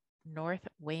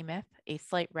Weymouth, a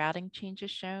slight routing change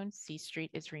is shown. C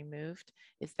Street is removed.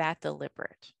 Is that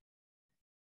deliberate?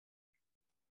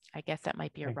 I guess that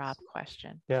might be a Rob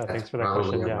question. Yeah, That's thanks for that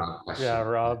question. Yeah,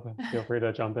 Rob, feel free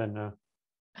to jump in.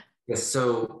 Yes,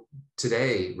 so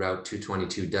today Route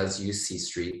 222 does use C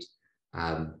Street.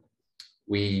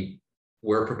 We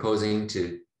were proposing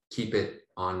to keep it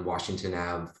on Washington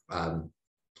Ave,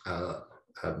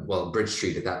 well, Bridge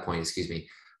Street at that point, excuse me,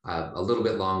 a little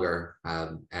bit longer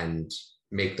and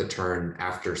make the turn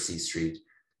after C Street.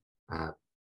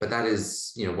 But that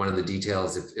is, one of the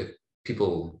details. If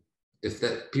people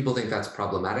think that's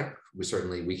problematic,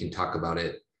 we can talk about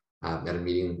it at a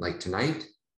meeting like tonight,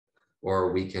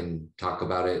 or we can talk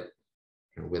about it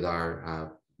with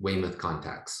our Weymouth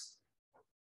contacts.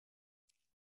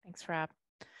 Thanks, Rob.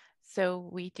 So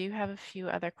we do have a few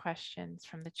other questions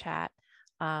from the chat.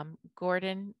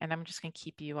 Gordon, and I'm just going to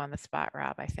keep you on the spot,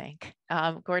 Rob, I think.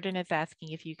 Gordon is asking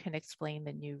if you can explain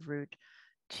the new Route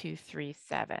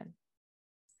 237.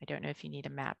 I don't know if you need a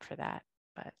map for that,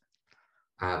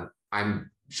 but.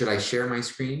 Should I share my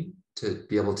screen to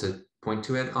be able to point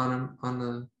to it on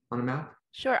a map?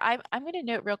 Sure. I'm going to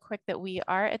note real quick that we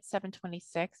are at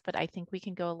 7:26, but I think we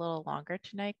can go a little longer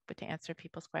tonight, but to answer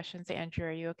people's questions. Andrew,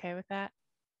 are you okay with that?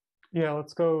 Yeah,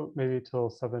 let's go maybe till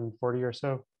 7:40 or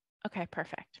so. Okay,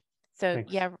 perfect. So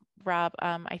Thanks. Yeah, Rob,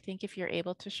 I think if you're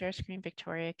able to share screen,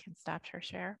 Victoria can stop her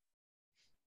share.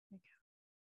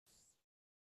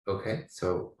 Okay,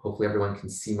 so hopefully everyone can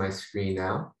see my screen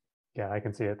now. Yeah, I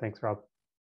can see it. Thanks, Rob.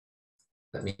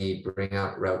 Let me bring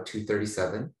out Route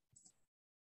 237.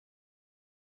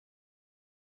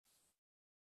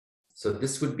 So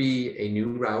this would be a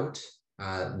new route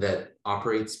that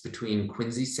operates between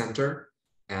Quincy Center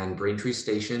and Braintree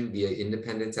Station via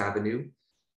Independence Avenue,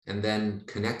 and then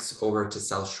connects over to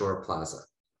South Shore Plaza.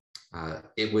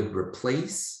 It would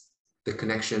replace the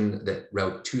connection that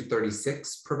Route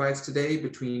 236 provides today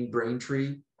between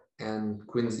Braintree and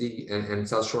Quincy and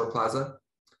South Shore Plaza.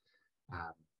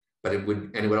 But it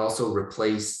would also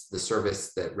replace the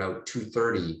service that Route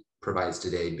 230 provides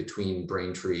today between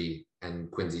Braintree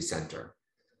and Quincy Center.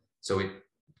 So it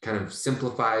kind of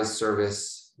simplifies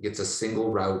service, gets a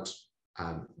single route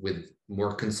with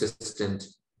more consistent,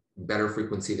 better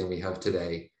frequency than we have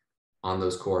today on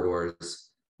those corridors,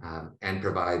 and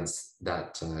provides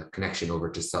that connection over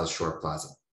to South Shore Plaza.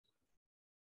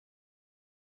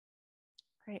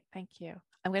 Great, thank you.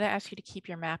 I'm going to ask you to keep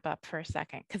your map up for a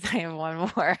second because I have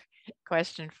one more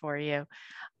question for you.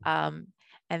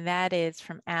 And that is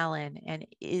from Alan. And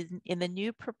in the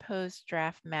new proposed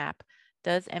draft map,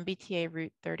 does MBTA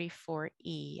Route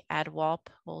 34E add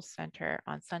Walpole Center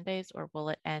on Sundays, or will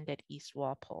it end at East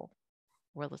Walpole?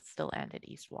 Will it still end at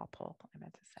East Walpole, I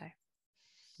meant to say.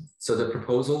 So the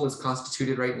proposal as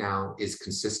constituted right now is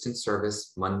consistent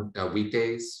service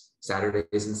weekdays,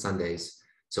 Saturdays, and Sundays.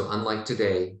 So unlike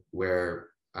today, where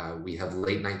we have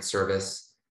late night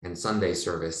service and Sunday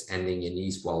service ending in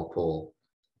East Walpole,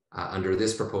 under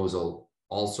this proposal,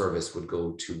 all service would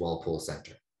go to Walpole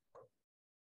Center.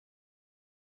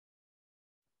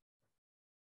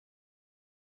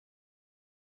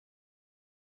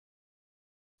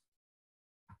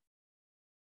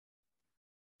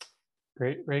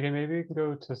 Great. Reagan, maybe we can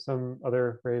go to some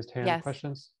other raised hand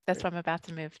questions. That's what I'm about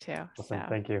to move to. Awesome. So,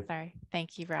 thank you. Sorry.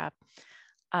 Thank you, Rob.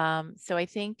 So I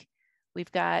think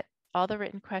we've got all the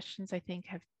written questions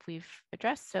we've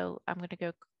addressed. So I'm going to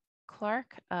go Clark.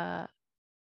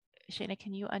 Shana,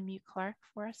 can you unmute Clark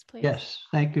for us, please? Yes,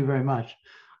 thank you very much.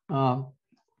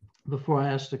 Before I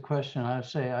ask the question, I would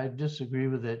say I disagree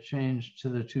with that change to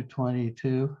the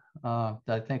 222.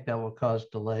 I think that will cause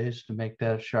delays to make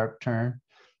that sharp turn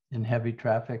in heavy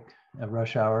traffic at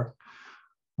rush hour.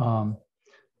 I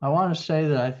want to say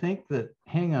that I think that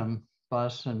Hingham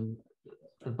bus and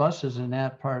the buses in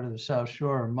that part of the South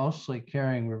Shore are mostly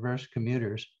carrying reverse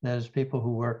commuters. That is, people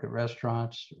who work at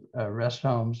restaurants, rest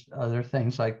homes, other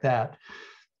things like that.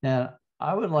 And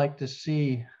I would like to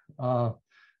see a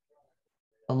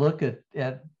look at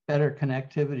better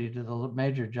connectivity to the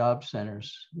major job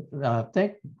centers.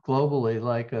 Think globally,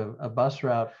 like a bus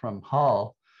route from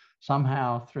Hull,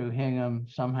 somehow through Hingham,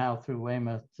 somehow through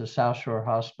Weymouth to South Shore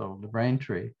Hospital to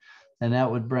Braintree. And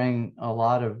that would bring a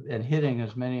lot of, and hitting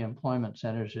as many employment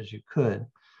centers as you could,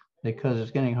 because it's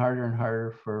getting harder and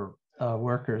harder for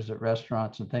workers at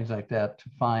restaurants and things like that to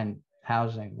find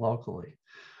housing locally.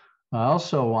 I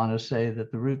also want to say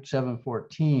that the Route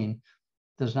 714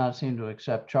 does not seem to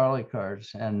accept Charlie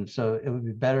cards. And so it would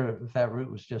be better if that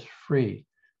route was just free,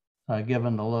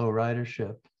 given the low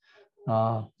ridership.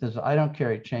 Because I don't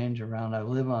carry change around. I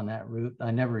live on that route.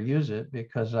 I never use it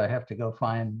because I have to go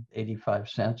find 85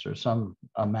 cents or some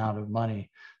amount of money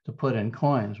to put in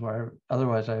coins, where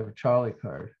otherwise I have a Charlie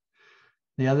card.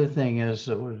 The other thing is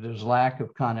that there's lack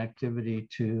of connectivity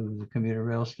to the commuter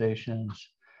rail stations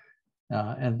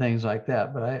and things like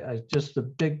that. But I just the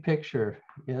big picture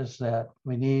is that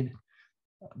we need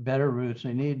better routes.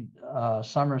 We need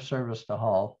summer service to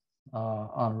Hull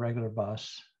on a regular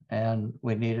bus, and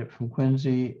we need it from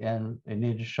Quincy, and we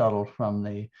need a shuttle from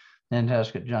the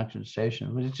Nantasket Junction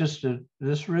station. But it's just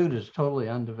this route is totally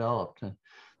undeveloped, and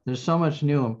there's so much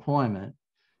new employment,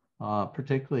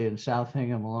 particularly in South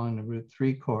Hingham along the Route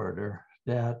 3 corridor,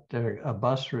 that a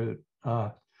bus route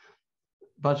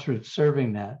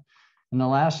serving that. And the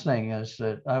last thing is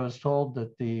that I was told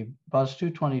that the bus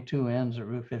 222 ends at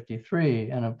Route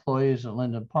 53, and employees at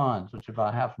Linden Ponds, which is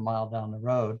about half a mile down the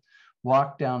road,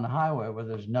 walk down the highway where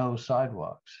there's no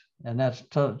sidewalks. And that's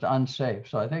unsafe.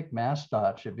 So I think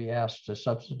MassDOT should be asked to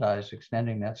subsidize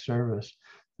extending that service,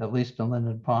 at least in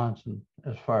Linden Ponds and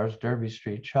as far as Derby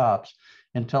Street shops,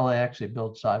 until they actually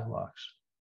build sidewalks.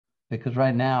 Because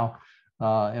right now,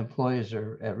 employees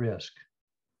are at risk.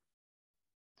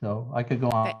 So I could go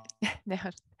on. No,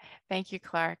 thank you,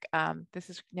 Clark. This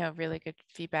is really good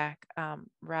feedback.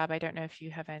 Rob, I don't know if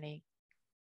you have any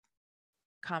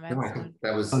comments. No, I think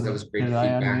that was great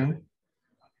feedback.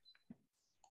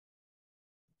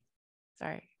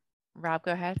 Sorry, Rob,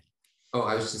 go ahead. Oh,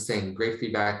 I was just saying, great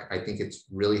feedback. I think it's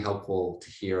really helpful to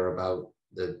hear about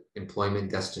the employment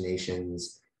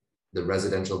destinations, the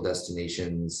residential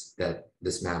destinations that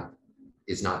this map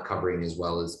is not covering as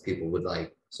well as people would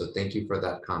like. So thank you for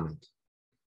that comment.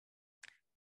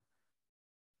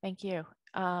 Thank you.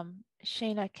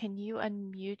 Shayna, can you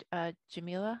unmute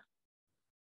Jamila?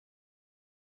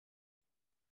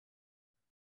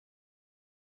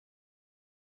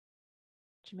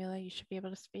 Jamila, you should be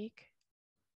able to speak.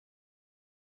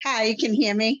 Hi, you can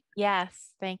hear me?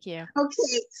 Yes, thank you.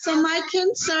 Okay, so my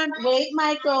concern, wait,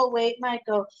 Michael.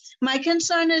 My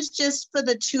concern is just for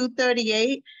the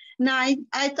 238. Now,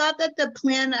 I thought that the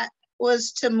plan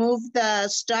was to move the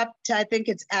stop to, I think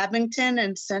it's Abington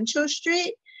and Central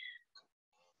Street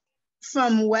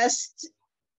from West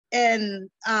and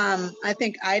I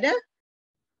think Ida.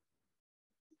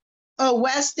 Oh,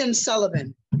 West and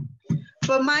Sullivan.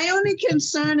 But my only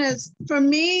concern is, for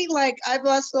me, like, I've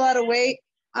lost a lot of weight.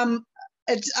 I'm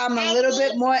a little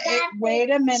bit more,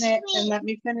 wait a minute and let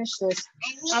me finish this.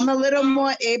 I'm a little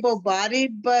more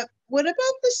able-bodied, but what about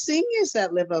the seniors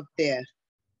that live up there?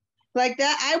 Like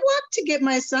that, I walked to get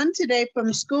my son today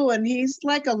from school, and he's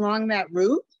like along that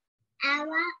route.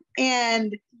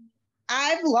 And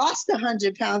I've lost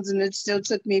 100 pounds, and it still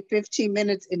took me 15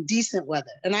 minutes in decent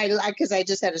weather. And because I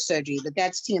just had a surgery, but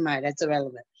that's TMI, that's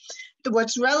irrelevant.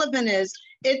 What's relevant is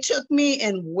it took me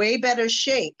in way better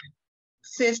shape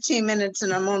 15 minutes,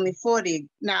 and I'm only 40.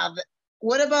 Now,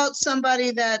 what about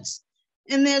somebody that's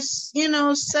in their,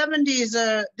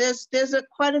 70s? There's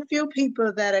quite a few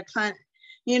people that are kind of,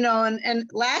 and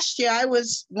last year I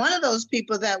was one of those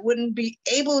people that wouldn't be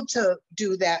able to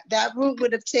do that. That route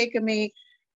would have taken me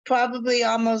probably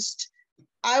almost,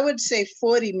 I would say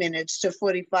 40 minutes to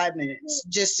 45 minutes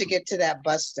just to get to that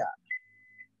bus stop.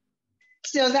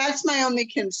 So that's my only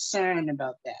concern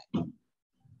about that.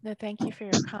 No, thank you for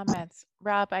your comments.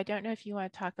 Rob, I don't know if you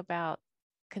want to talk about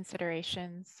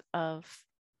considerations of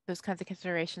those kinds of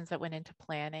considerations that went into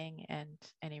planning and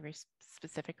any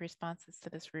specific responses to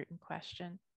this route in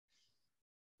question.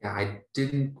 Yeah, I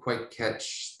didn't quite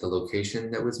catch the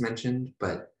location that was mentioned,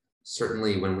 but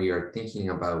certainly when we are thinking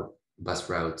about bus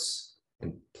routes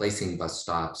and placing bus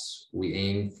stops, we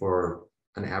aim for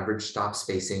an average stop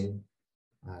spacing,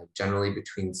 generally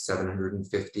between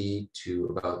 750 to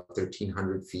about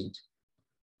 1,300 feet.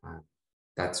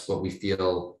 That's what we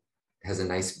feel has a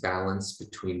nice balance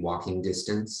between walking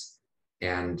distance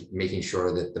and making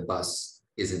sure that the bus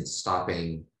isn't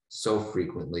stopping so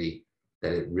frequently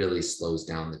that it really slows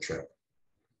down the trip.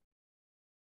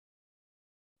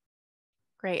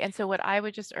 Great. And so what I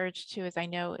would just urge too is I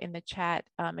know in the chat,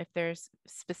 if there's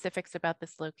specifics about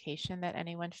this location that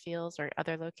anyone feels or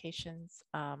other locations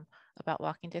about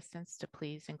walking distance, to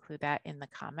please include that in the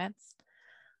comments.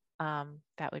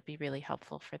 That would be really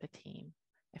helpful for the team,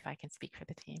 if I can speak for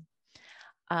the team.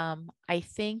 I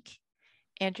think,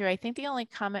 Andrew, I think the only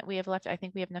comment we have left, I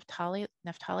think we have Naftali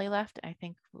left. I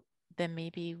think then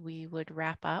maybe we would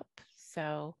wrap up.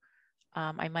 So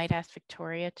I might ask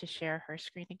Victoria to share her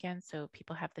screen again so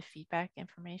people have the feedback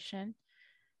information.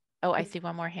 Oh, I see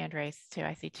one more hand raised too.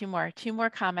 I see two more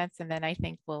comments, and then I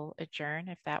think we'll adjourn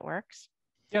if that works.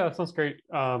 Yeah, that sounds great.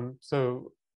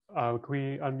 So can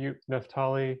we unmute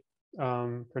Naftali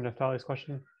for Naftali's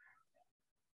question?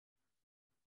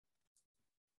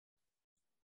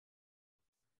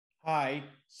 Hi.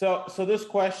 So this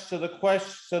question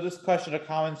or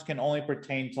comments can only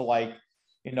pertain to, like,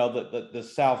 you know, the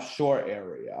South Shore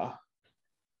area.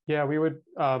 Yeah, we would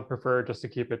prefer just to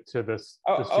keep it to this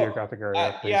geographic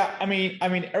area. Yeah, I mean,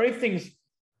 everything's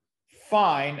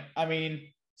fine. I mean,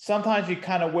 sometimes you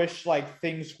kind of wish like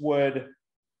things would.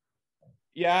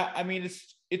 Yeah, I mean,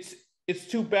 it's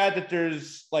too bad that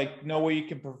there's like no way you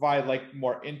can provide like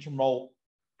more intermodal,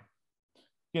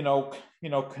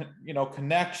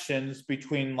 connections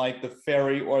between like the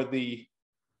ferry or the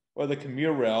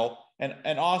commuter rail,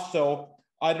 and also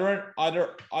are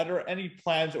there any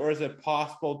plans, or is it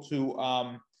possible to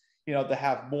to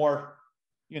have more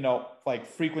like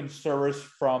frequent service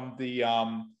from the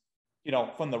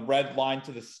from the Red Line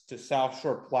to South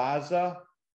Shore Plaza,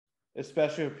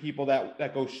 especially for people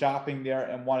that go shopping there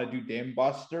and want to do Dame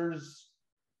Busters?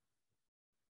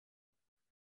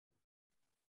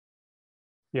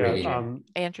 Yeah.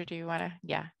 Andrew, do you want to?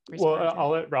 Well, I'll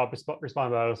let Rob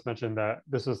respond, but I'll just mention that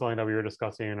this is something that we were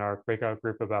discussing in our breakout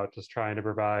group about just trying to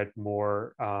provide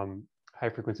more high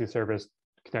frequency service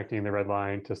connecting the Red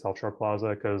Line to South Shore Plaza,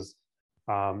 because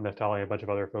Naftali and a bunch of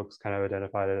other folks kind of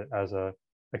identified it as a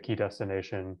key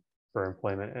destination for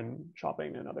employment and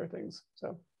shopping and other things.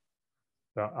 So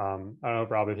I don't know,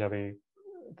 Rob, if you have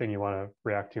anything you want to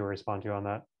react to or respond to on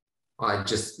that. I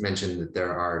just mentioned that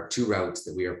there are two routes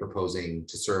that we are proposing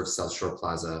to serve South Shore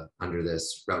Plaza under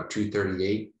this. Route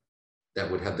 238, that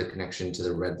would have the connection to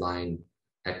the Red Line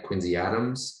at Quincy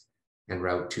Adams, and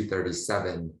Route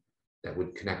 237, that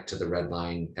would connect to the Red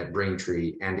Line at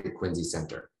Braintree and at Quincy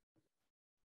Center.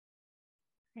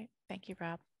 Great, thank you,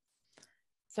 Rob.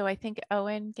 So I think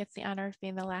Owen gets the honor of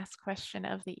being the last question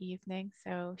of the evening.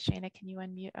 So Shana, can you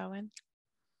unmute Owen?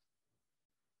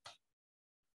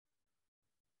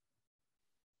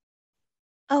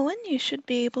 Owen, you should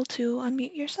be able to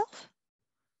unmute yourself.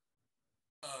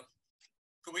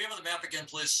 Could we have the map again,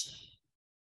 please?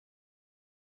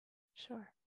 Sure.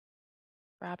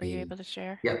 Rob, are you able to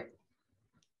share? Yep.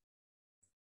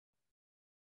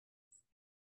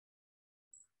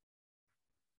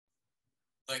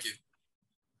 Thank you.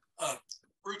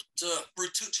 Route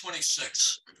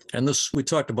 226, and this, we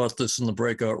talked about this in the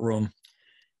breakout room.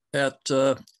 At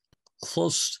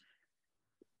close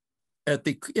at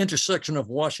the intersection of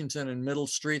Washington and Middle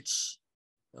Streets,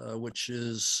 which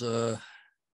is a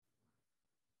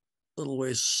little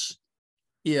ways,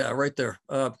 yeah, right there.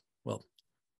 Well,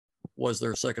 was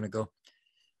there a second ago.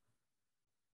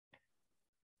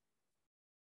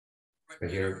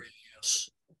 Right here. Yes.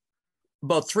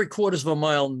 About 3/4 of a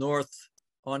mile north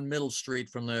on Middle Street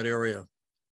from that area.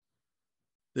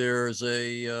 There's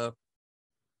a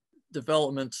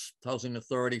development housing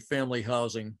authority, family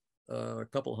housing, a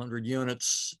couple hundred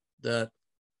units that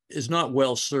is not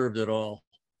well served at all.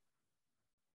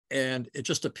 And it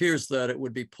just appears that it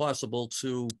would be possible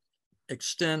to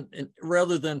extend, and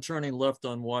rather than turning left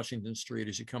on Washington Street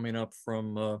as you're coming up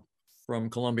from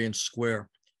Columbian Square,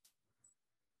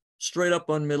 straight up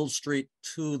on Middle Street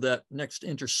to that next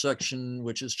intersection,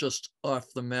 which is just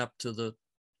off the map to the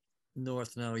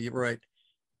north now, you're right.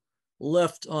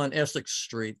 Left on Essex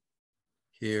Street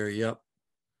here, yep.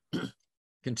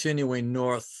 Continuing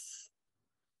north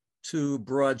to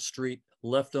Broad Street,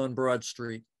 left on Broad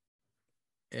Street,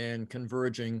 and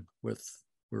converging with,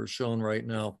 we're shown right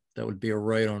now, that would be a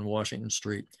right on Washington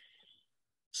Street.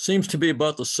 Seems to be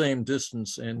about the same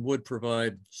distance and would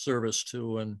provide service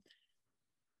to an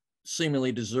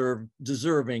seemingly deserving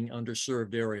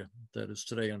underserved area that is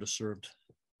today underserved.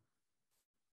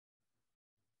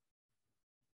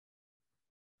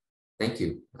 Thank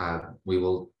you. We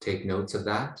will take notes of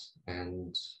that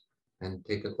and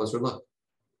take a closer look.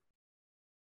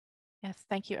 Yes,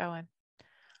 thank you, Owen.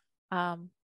 All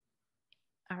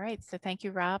right, so thank you,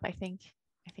 Rob. I think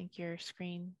your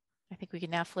screen, I think we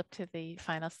can now flip to the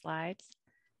final slides.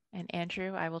 And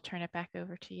Andrew, I will turn it back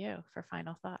over to you for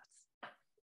final thoughts.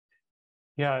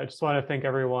 Yeah, I just want to thank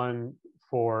everyone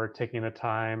for taking the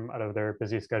time out of their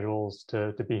busy schedules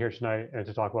to be here tonight and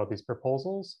to talk about these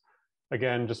proposals.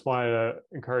 Again, just wanted to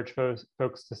encourage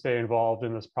folks to stay involved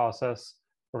in this process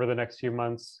over the next few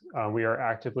months. We are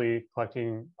actively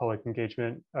collecting public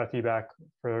engagement feedback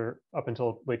for up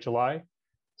until late July.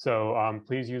 So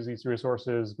please use these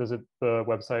resources. Visit the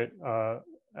website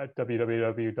at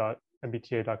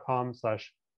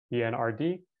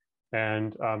www.mbta.com/BNRD.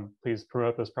 And please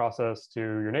promote this process to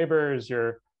your neighbors,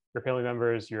 your family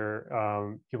members, your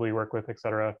people you work with, et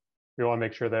cetera. We want to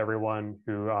make sure that everyone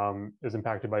who is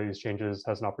impacted by these changes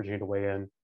has an opportunity to weigh in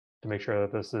to make sure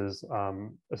that this is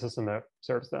a system that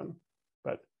serves them.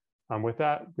 But with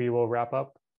that, we will wrap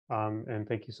up. And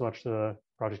thank you so much to the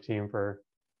project team for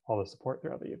all the support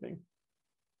throughout the evening.